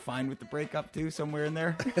kind of fine with the breakup too, somewhere in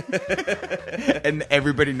there. And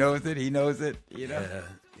everybody knows it. He knows it. You know.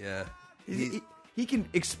 Yeah. He can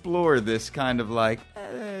explore this kind of like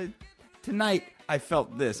tonight I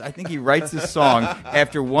felt this. I think he writes this song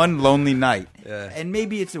after one lonely night, and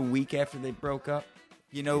maybe it's a week after they broke up.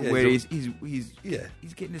 You know, where he's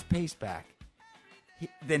getting his pace back.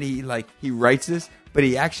 Then he writes this, but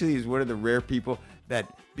he actually is one of the rare people that,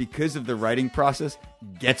 because of the writing process,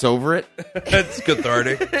 gets over it. It's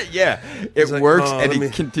cathartic. Yeah, it like, works, oh, and let he me-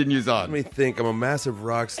 continues on. Let me think. I'm a massive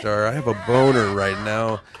rock star. I have a boner right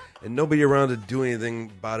now, and nobody around to do anything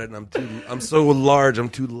about it. And I'm so large. I'm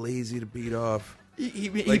too lazy to beat off.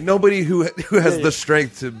 Like nobody who has the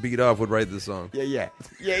strength to beat off would write this song. Yeah.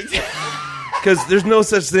 Because there's no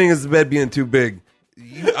such thing as the bed being too big.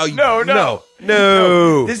 No.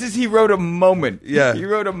 He wrote a moment. Yeah. He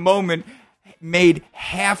wrote a moment, made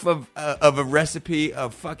half of a recipe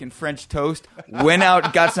of fucking French toast, went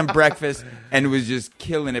out, got some breakfast, and was just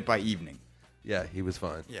killing it by evening. Yeah, he was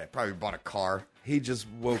fine. Yeah, probably bought a car. He just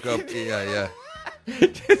woke up. Yeah.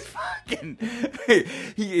 Just fucking.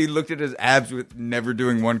 He looked at his abs with never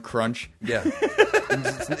doing one crunch. Yeah.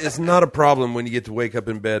 It's not a problem when you get to wake up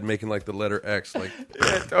in bed making like the letter X. Like,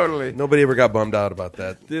 Yeah, totally. nobody ever got bummed out about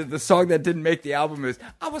that. The song that didn't make the album is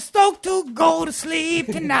 "I was stoked to go to sleep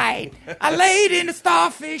tonight. I laid in a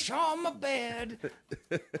starfish on my bed."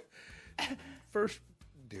 First,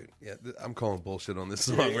 dude, yeah, I'm calling bullshit on this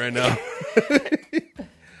song right now.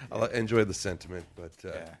 I enjoy the sentiment, but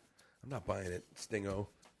I'm not buying it. Stingo.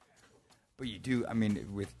 But you do, I mean,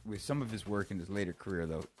 with some of his work in his later career,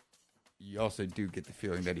 though, you also do get the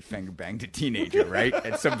feeling that he finger banged a teenager, right?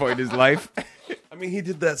 At some point in his life. I mean, he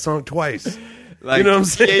did that song twice. Like, you know what I'm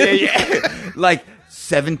saying? Yeah. Like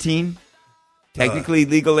 17, technically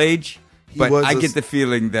legal age. But I get the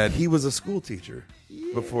feeling that he was a school teacher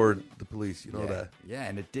before the police. You know that? Yeah,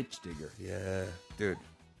 and a ditch digger. Yeah. Dude,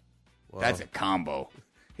 Wow. that's a combo.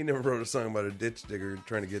 He never wrote a song about a ditch digger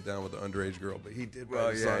trying to get down with an underage girl, but he did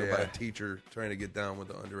write a song about a teacher trying to get down with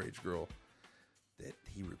an underage girl that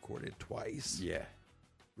he recorded twice. Yeah.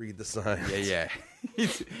 Read the signs. Yeah.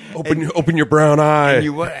 Open your brown eye.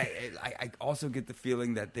 And I also get the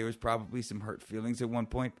feeling that there was probably some hurt feelings at one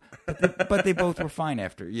point, but they both were fine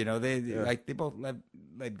after. You know, they both led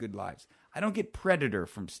good lives. I don't get Predator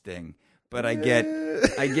from Sting, but I get.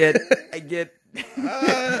 I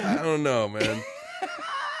don't know, man.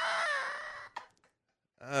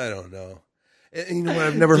 I don't know. And you know what?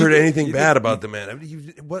 I've never heard anything bad about the man. I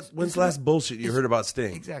mean, when's the last bullshit you heard about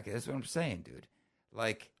Sting? Exactly. That's what I'm saying, dude.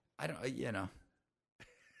 Like, I don't, you know.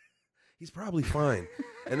 He's probably fine,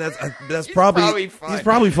 and that's probably fine. he's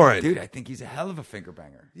probably fine, Dude, I think he's a hell of a finger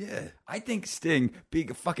banger. Yeah, I think Sting,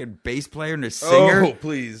 being a fucking bass player and a singer, oh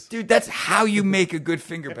please, dude, that's how you make a good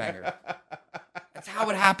finger banger. That's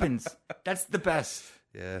how it happens. That's the best.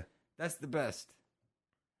 Yeah, that's the best.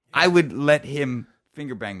 I would let him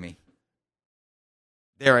finger bang me.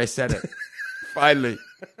 There, I said it. Finally.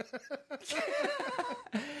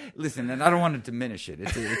 Listen, and I don't want to diminish it.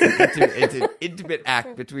 It's an intimate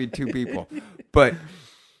act between two people. But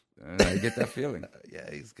I get that feeling.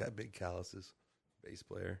 Yeah, he's got big calluses. Bass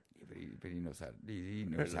player. Yeah, but he knows how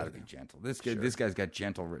to be gentle. This guy's got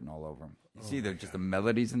gentle written all over him. You see just the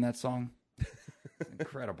melodies in that song? It's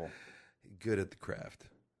incredible. Good at the craft.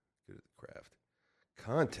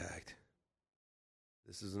 Contact.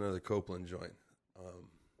 This is another Copeland joint.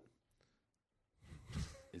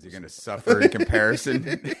 Is it going to suffer in comparison?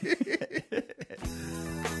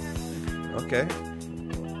 Okay.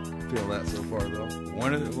 Feeling that so far, though.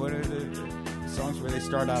 One of the songs where they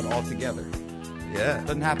start out all together. Yeah.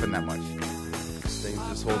 Doesn't happen that much. Sting's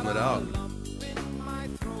just holding it out.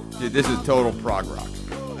 Dude, this is total prog rock.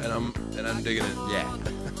 And I'm digging it. Yeah.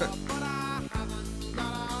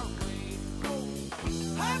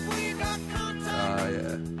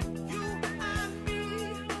 Yeah.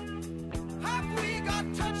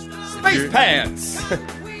 Space pants!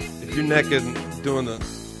 If your neck isn't doing the...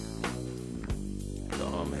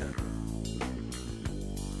 Oh, man.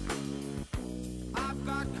 I've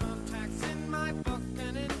got contacts in my book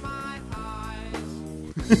and in my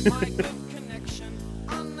eyes. My good connection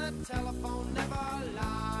on the telephone never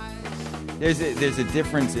lies. There's a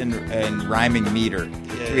difference in rhyming meter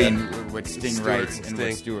between what Sting Stewart writes and and Sting.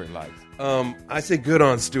 what Stewart likes. I say good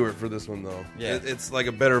on Stewart for this one, though. Yeah. It's like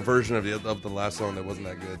a better version of the last song that wasn't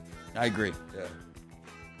that good. I agree. Yeah.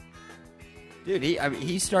 Dude,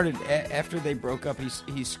 he started after they broke up.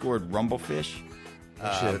 He scored Rumblefish,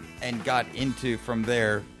 Shit. and got into from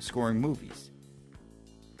there scoring movies.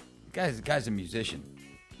 The guy's a musician.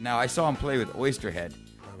 Now I saw him play with Oysterhead.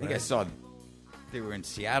 I think I saw they were in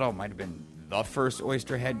Seattle. Might have been the first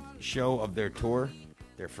Oysterhead show of their tour,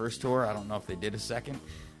 their first tour. I don't know if they did a second.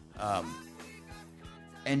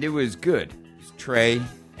 And it was good. It was Trey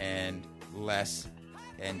and Les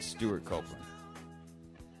and Stuart Copeland.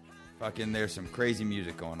 Fucking, there's some crazy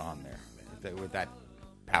music going on there with that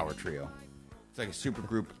power trio. It's like a super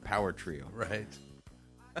group power trio. Right.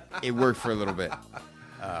 It worked for a little bit.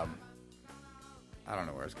 I don't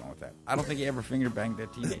know where I was going with that. I don't think he ever finger banged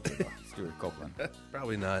that teenager, though, Stuart Copeland.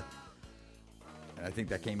 Probably not. And I think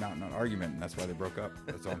that came out in an argument, and that's why they broke up.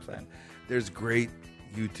 That's all I'm saying. There's great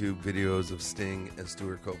YouTube videos of Sting and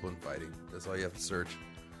Stuart Copeland fighting. That's all you have to search.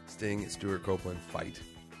 Sting and Stuart Copeland fight.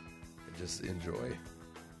 And just enjoy.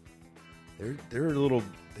 They're a little.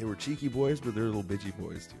 They were cheeky boys, but they're little bitchy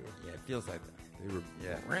boys too. Yeah, it feels like that. They were.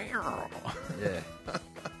 Yeah. Yeah.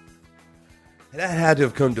 That had to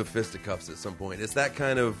have come to fisticuffs at some point. It's that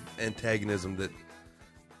kind of antagonism that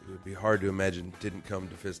it would be hard to imagine didn't come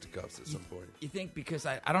to fisticuffs at some point. You think, because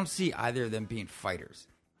I don't see either of them being fighters.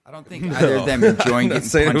 I don't think either of them enjoying I'm not getting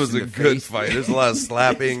saying it punched was in a the good face. fight. There's a lot of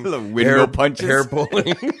slapping, Little windmill punches. hair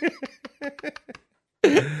pulling.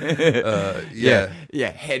 Yeah,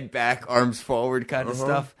 head back, arms forward kind of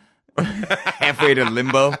stuff. Halfway to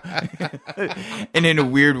limbo. And in a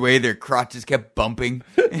weird way, their crotches kept bumping.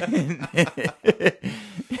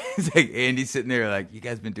 It's like Andy's sitting there like, you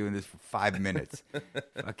guys been doing this for 5 minutes.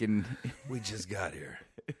 Fucking. We just got here.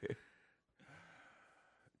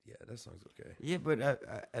 Yeah, that song's okay. Yeah, but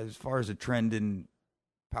as far as a trend in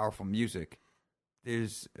powerful music,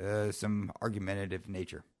 there's some argumentative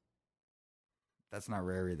nature. That's not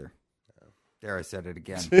rare either. There, I said it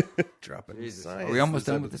again. Dropping Jesus. science. Are we almost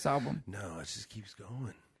done with this album? No, it just keeps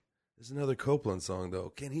going. There's another Copeland song,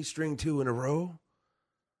 though. Can he string 2 in a row?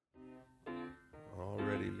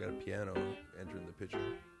 Already, we've got a piano entering the picture.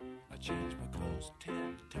 I change my clothes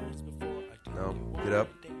 10 times before I do. No, get up.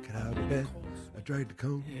 Get out of bed. I dragged the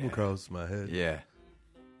comb across my head. Yeah.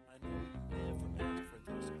 I know never meant for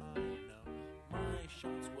this. I know my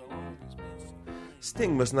shots will always miss.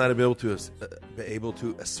 Sting must not have been able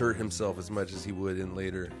to assert himself as much as he would in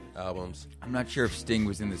later albums. I'm not sure if Sting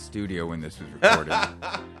was in the studio when this was recorded.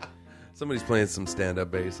 Somebody's playing some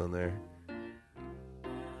stand-up bass on there.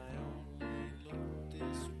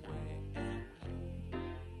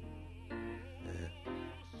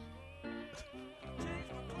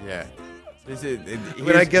 Yeah. This is, I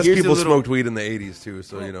mean, I guess here's a people little- smoked weed in the 80s, too,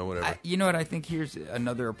 so, whatever. You know what? I think here's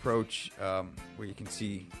another approach where you can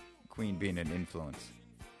see Queen being an influence.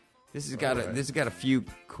 This has got a few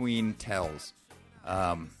Queen tells,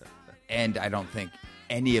 and I don't think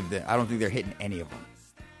any of them. I don't think they're hitting any of them.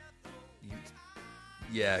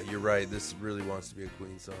 Yeah, you're right. This really wants to be a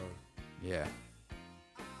Queen song. Yeah.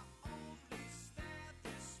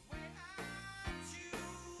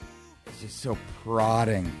 It's just so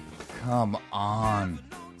prodding. Come on.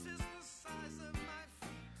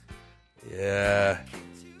 Yeah.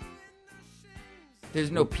 There's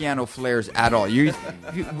no piano flares at all.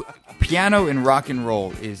 Piano in rock and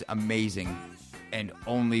roll is amazing, and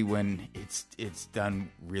only when it's done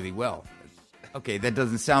really well. Okay, that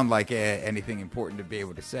doesn't sound like anything important to be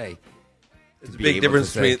able to say. It's a be big able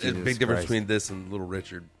difference to say, between Jesus between Christ. this and Little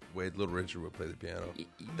Richard. Wade Little Richard would play the piano.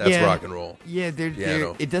 That's rock and roll. Yeah,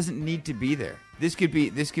 Piano. it doesn't need to be there. This could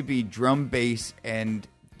be drum, bass, and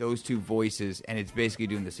those two voices, and it's basically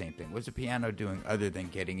doing the same thing. What's the piano doing other than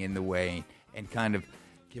getting in the way and kind of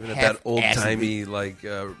Giving it that half-assedly- old-timey, like,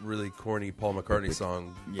 really corny Paul McCartney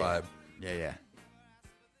song vibe. Yeah.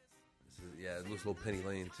 Yeah, it looks a little Penny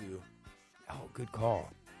Lane, too. Oh, good call.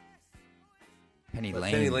 Penny But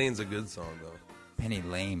Lane. Penny Lane's a good song, though. Penny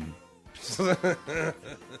Lane.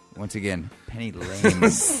 Once again, Penny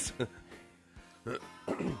Lane.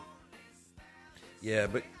 Yeah,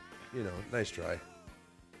 but, you know, nice try.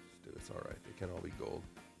 It's all right. They can't all be gold.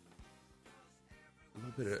 A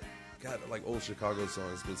little bit of... God, like old Chicago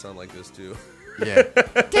songs would sound like this, too. Yeah.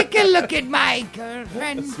 Take a look at my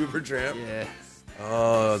girlfriend. Supertramp. Yeah.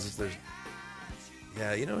 Oh, there's...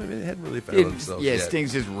 Yeah, you know, it hadn't really found themselves yet.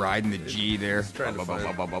 Sting's just riding the G there. Trying to find He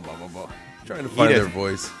their doesn't-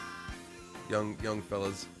 voice. Young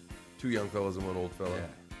fellas. 2 young fellas and 1 old fella. Yeah.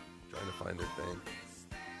 Trying to find their thing.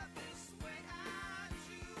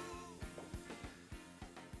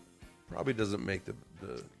 Probably doesn't make the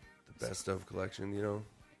best of collection, you know?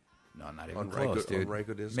 No, not even On close, dude. on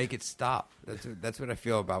Rykodisc. Make it stop. That's what I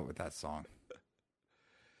feel about with that song.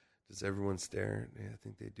 Does everyone stare? Yeah, I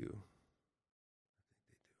think they do.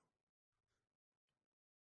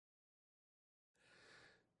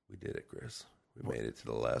 We did it, Chris. We made it to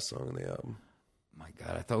the last song on the album. My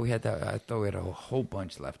God, I thought we had that. I thought we had a whole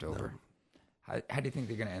bunch left over. No. How do you think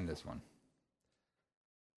they're going to end this one?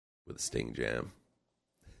 With a Sting jam.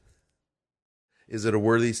 Is it a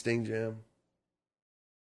worthy Sting jam?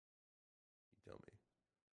 Tell me.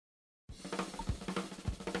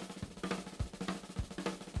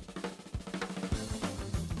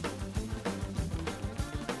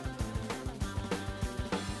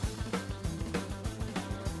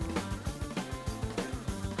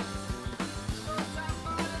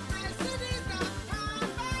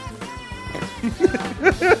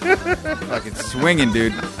 Fucking swinging,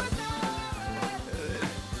 dude.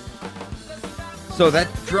 So that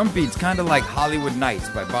drum beat's kind of like Hollywood Nights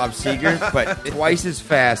by Bob Seger, but twice as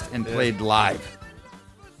fast and played live.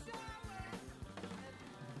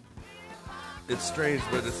 It's strange,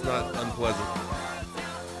 but it's not unpleasant.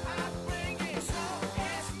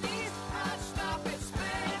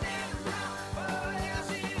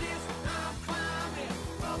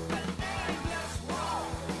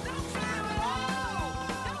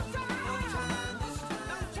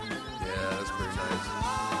 Yeah, that's pretty nice.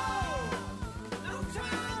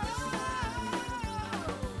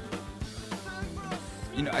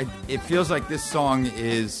 You know, it feels like this song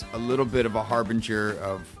is a little bit of a harbinger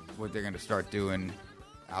of what they're going to start doing.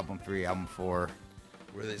 Album 3, album 4.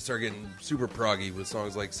 Where they start getting super proggy with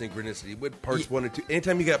songs like Synchronicity. With parts 1 or 2.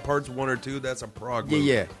 Anytime you got parts 1 or 2, that's a prog move.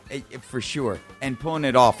 Yeah, for sure. And pulling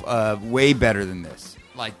it off way better than this.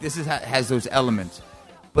 Like, this has those elements.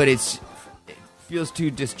 But it feels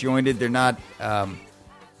too disjointed. They're not...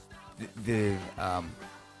 the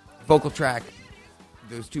vocal track,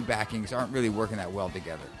 those 2 backings aren't really working that well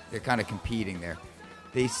together. They're kind of competing there.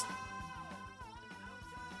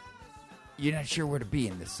 You're not sure where to be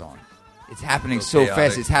in this song. It's happening so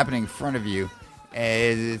fast. It's happening in front of you.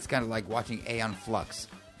 It's kind of like watching Aeon Flux.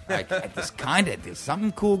 Like, there's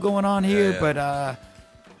something cool going on here, but I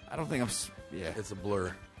don't think It's a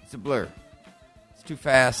blur. It's a blur. It's too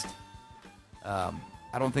fast. I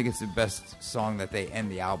don't think it's the best song that they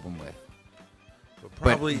end the album with. But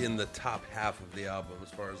probably in the top half of the album as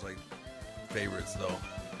far as, like, favorites, though.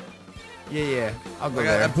 Yeah. I'll go Like,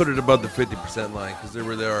 there. I put it above the 50% line because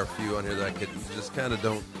there are a few on here that I could just kind of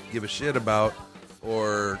don't give a shit about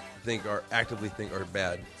or actively think are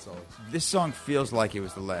bad songs. This song feels like it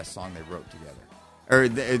was the last song they wrote together,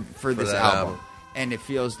 for this album. And it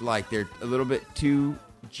feels like they're a little bit too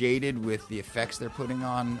jaded with the effects they're putting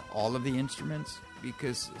on all of the instruments,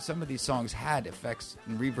 because some of these songs had effects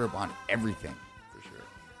and reverb on everything. For sure.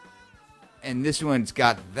 And this one's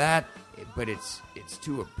got that, but it's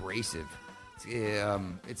too abrasive.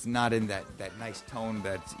 It's not in that nice tone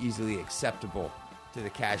that's easily acceptable to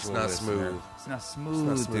the casual It's not listener. smooth. It's not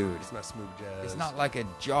smooth, dude. It's not smooth jazz. It's not like a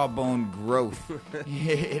jawbone growth.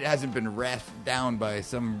 It hasn't been rasped down by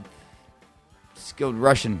some skilled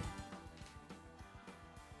Russian.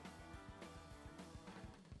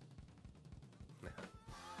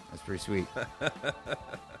 That's pretty sweet.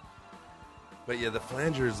 But yeah, the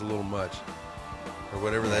flanger is a little much. Or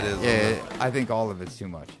whatever that is. Yeah, I think all of it's too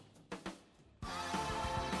much.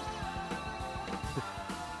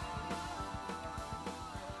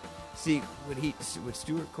 See, what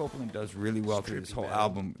Stuart Copeland does really well through this whole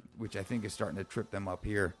album, which I think is starting to trip them up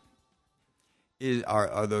here,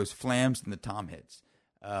 are those flams and the tom hits.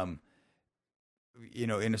 In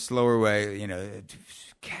a slower way,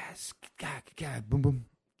 boom boom,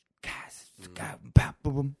 boom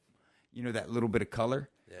boom. That little bit of color.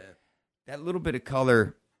 Yeah. That little bit of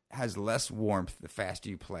color has less warmth the faster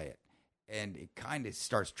you play it. And it kind of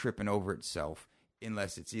starts tripping over itself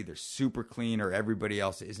unless it's either super clean or everybody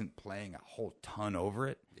else isn't playing a whole ton over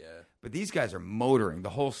it. Yeah. But these guys are motoring.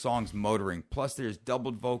 The whole song's motoring. Plus there's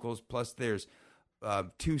doubled vocals. Plus there's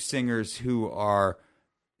two singers who are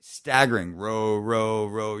staggering. Row, row,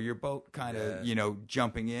 row your boat, kind of,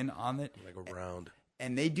 jumping in on it. Like a round.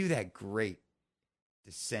 And they do that great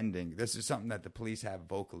descending. This is something that the Police have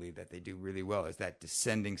vocally that they do really well, is that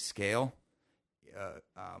descending scale.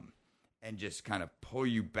 And just kind of pull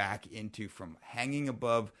you back into from hanging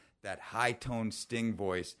above that high tone Sting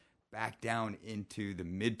voice back down into the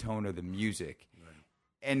mid tone of the music. Right.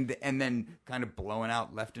 And then kind of blowing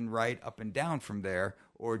out left and right, up and down from there,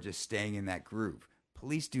 or just staying in that groove.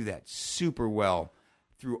 Police do that super well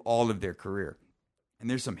through all of their career. And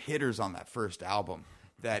there's some hitters on that first album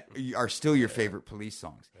that are still your favorite Police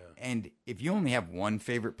songs. Yeah. And if you only have one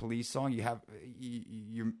favorite Police song,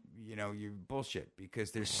 you're bullshit,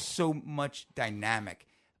 because there's so much dynamic,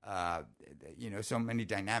 so many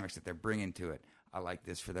dynamics that they're bringing to it. I like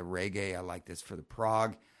this for the reggae. I like this for the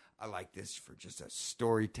prog. I like this for just a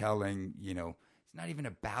storytelling, It's not even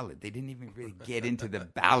a ballad. They didn't even really get into the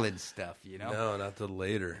ballad stuff, No, not till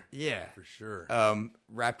later. Yeah. For sure.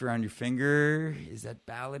 Wrapped Around Your Finger, is that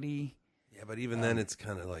ballady? Yeah, but even then it's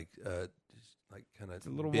kind of like kind of it's a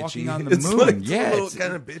little bitchy. Walking on the It's Moon. like, It's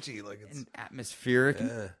kind of bitchy. Like it's and atmospheric.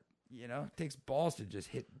 Yeah. It takes balls to just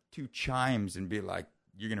hit two chimes and be like,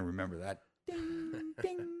 you're going to remember that. Ding,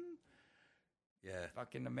 ding. Yeah.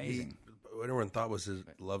 Fucking amazing. What everyone thought was his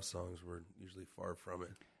love songs were usually far from it.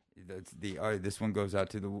 That's this one goes out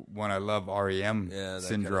to the one I love, REM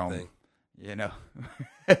syndrome. Kind of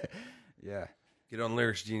thing. Yeah. Get on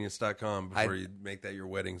lyricsgenius.com before you make that your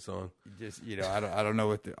wedding song. Just I don't know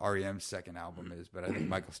what the REM's second album is, but I think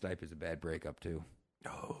Michael Stipe is a bad breakup too.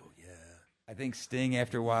 Oh yeah. I think Sting,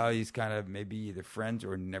 after a while, he's kind of maybe either friends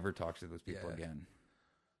or never talks to those people again.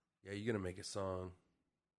 Yeah, you're gonna make a song,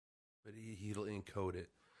 but he'll encode it.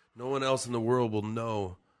 No one else in the world will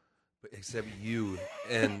know, except you.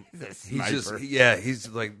 And he's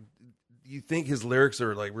like. You think his lyrics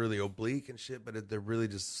are like really oblique and shit, but they're really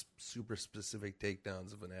just super specific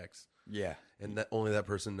takedowns of an ex. Yeah, and only that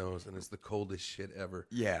person knows, and it's the coldest shit ever.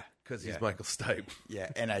 Yeah, because he's Michael Stipe. Yeah,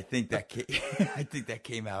 and I think that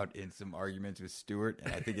came out in some arguments with Stewart,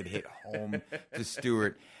 and I think it hit home to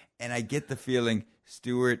Stewart. And I get the feeling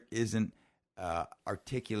Stewart isn't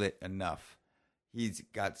articulate enough. He's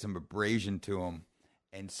got some abrasion to him.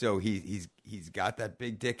 And so he's got that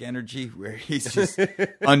big dick energy where he's just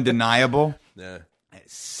undeniable. Yeah.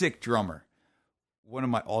 Sick drummer. One of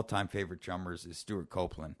my all-time favorite drummers is Stuart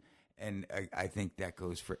Copeland. And I think that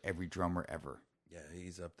goes for every drummer ever. Yeah,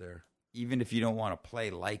 he's up there. Even if you don't want to play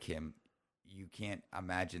like him, you can't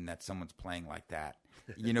imagine that someone's playing like that.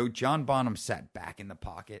 John Bonham sat back in the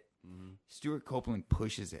pocket. Mm-hmm. Stuart Copeland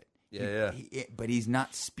pushes it. Yeah, but he's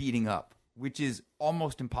not speeding up, which is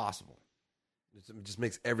almost impossible. It just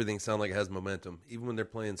makes everything sound like it has momentum. Even when they're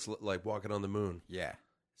playing like Walking on the Moon. Yeah. It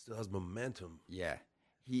still has momentum. Yeah.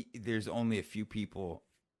 There's only a few people,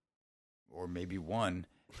 or maybe one,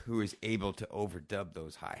 who is able to overdub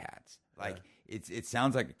those hi-hats. Like, it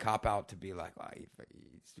sounds like a cop-out to be like,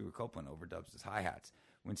 Stuart Copeland overdubs his hi-hats.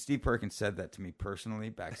 When Steve Perkins said that to me personally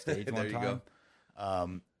backstage one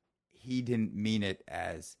time, he didn't mean it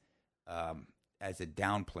as a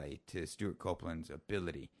downplay to Stuart Copeland's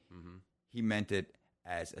ability. Mm-hmm. He meant it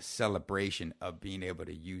as a celebration of being able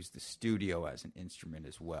to use the studio as an instrument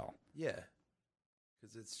as well. Yeah,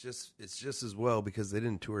 because it's just as well, because they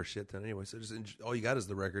didn't tour shit then anyway. So all you got is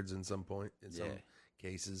the records in some point. In some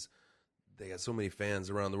cases, they got so many fans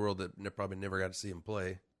around the world that probably never got to see him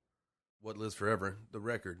play. What lives forever? The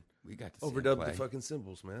record. We got to see overdubbed him play. The fucking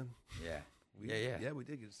cymbals, man. Yeah. We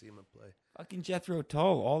did get to see him play. Fucking Jethro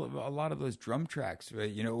Tull, a lot of those drum tracks,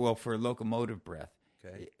 for Locomotive Breath.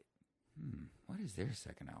 Okay. What is their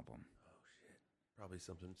second album? Oh shit! Probably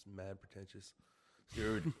something mad pretentious.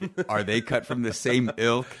 Dude, are they cut from the same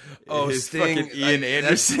ilk? Oh, Sting, fucking Ian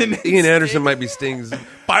Anderson. Ian Anderson might be Sting's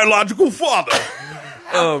biological father.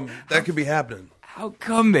 That could be happening. How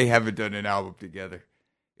come they haven't done an album together?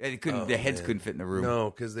 They couldn't. Their heads couldn't fit in the room.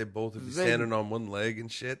 No, because they both would be standing on one leg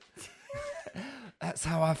and shit. That's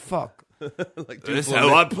how I fuck. That's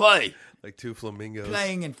how I play. Like two flamingos.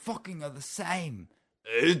 Playing and fucking are the same.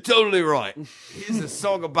 Totally right. Here's a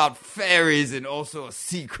song about fairies and also a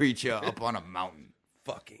sea creature up on a mountain.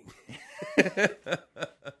 Fucking.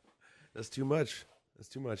 That's too much.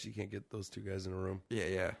 You can't get those two guys in a room.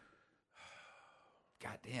 Yeah.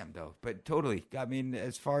 God damn, though. But totally. I mean,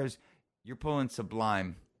 as far as you're pulling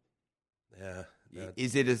Sublime. Yeah.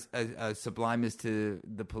 Is it as sublime as to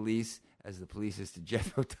the police as the police is to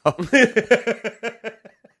Jeff Hotel?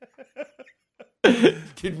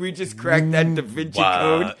 Did we just crack that Da Vinci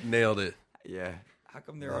Code? Nailed it. Yeah. How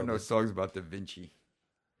come there are no songs about Da Vinci?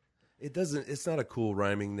 It doesn't. It's not a cool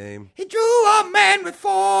rhyming name. He drew a man with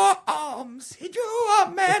 4 arms. He drew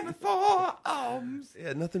a man with 4 arms.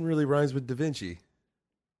 Yeah, nothing really rhymes with Da Vinci.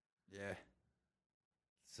 Yeah.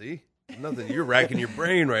 See? Nothing. You're racking your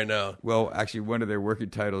brain right now. Well, actually, one of their working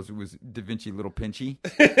titles was Da Vinci Little Pinchy.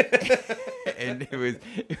 And it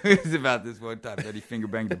was about this one time that he finger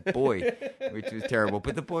banged a boy, which was terrible.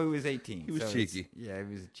 But the boy was 18. He was cheeky. Yeah,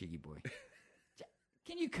 he was a cheeky boy.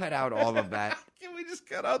 Can you cut out all of that? Can we just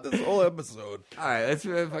cut out this whole episode? All right, let's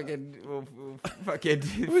fucking we'll fucking.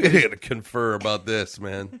 We gotta confer about this,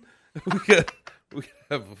 man. We gotta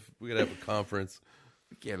have a conference.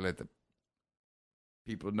 We can't let the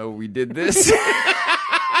people know we did this.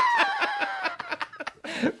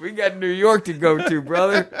 We got New York to go to,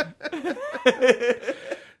 brother.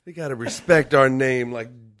 They gotta respect our name like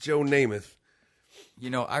Joe Namath. You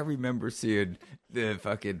know, I remember seeing the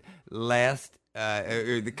fucking last,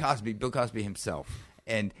 Bill Cosby himself,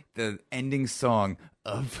 and the ending song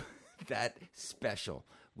of that special,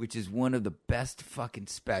 which is one of the best fucking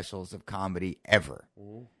specials of comedy ever,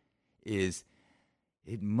 is,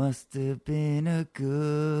 it must have been a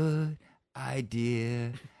good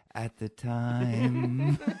idea at the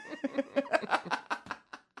time.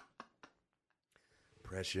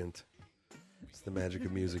 Prescient. It's the magic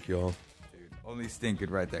of music, y'all. Only Sting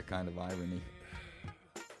could write that kind of irony.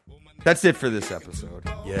 That's it for this episode.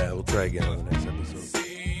 Yeah, we'll try again on the next episode.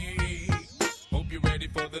 Hope you're ready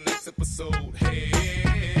for the next episode.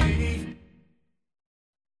 Hey,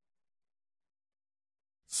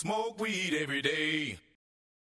 smoke weed every day.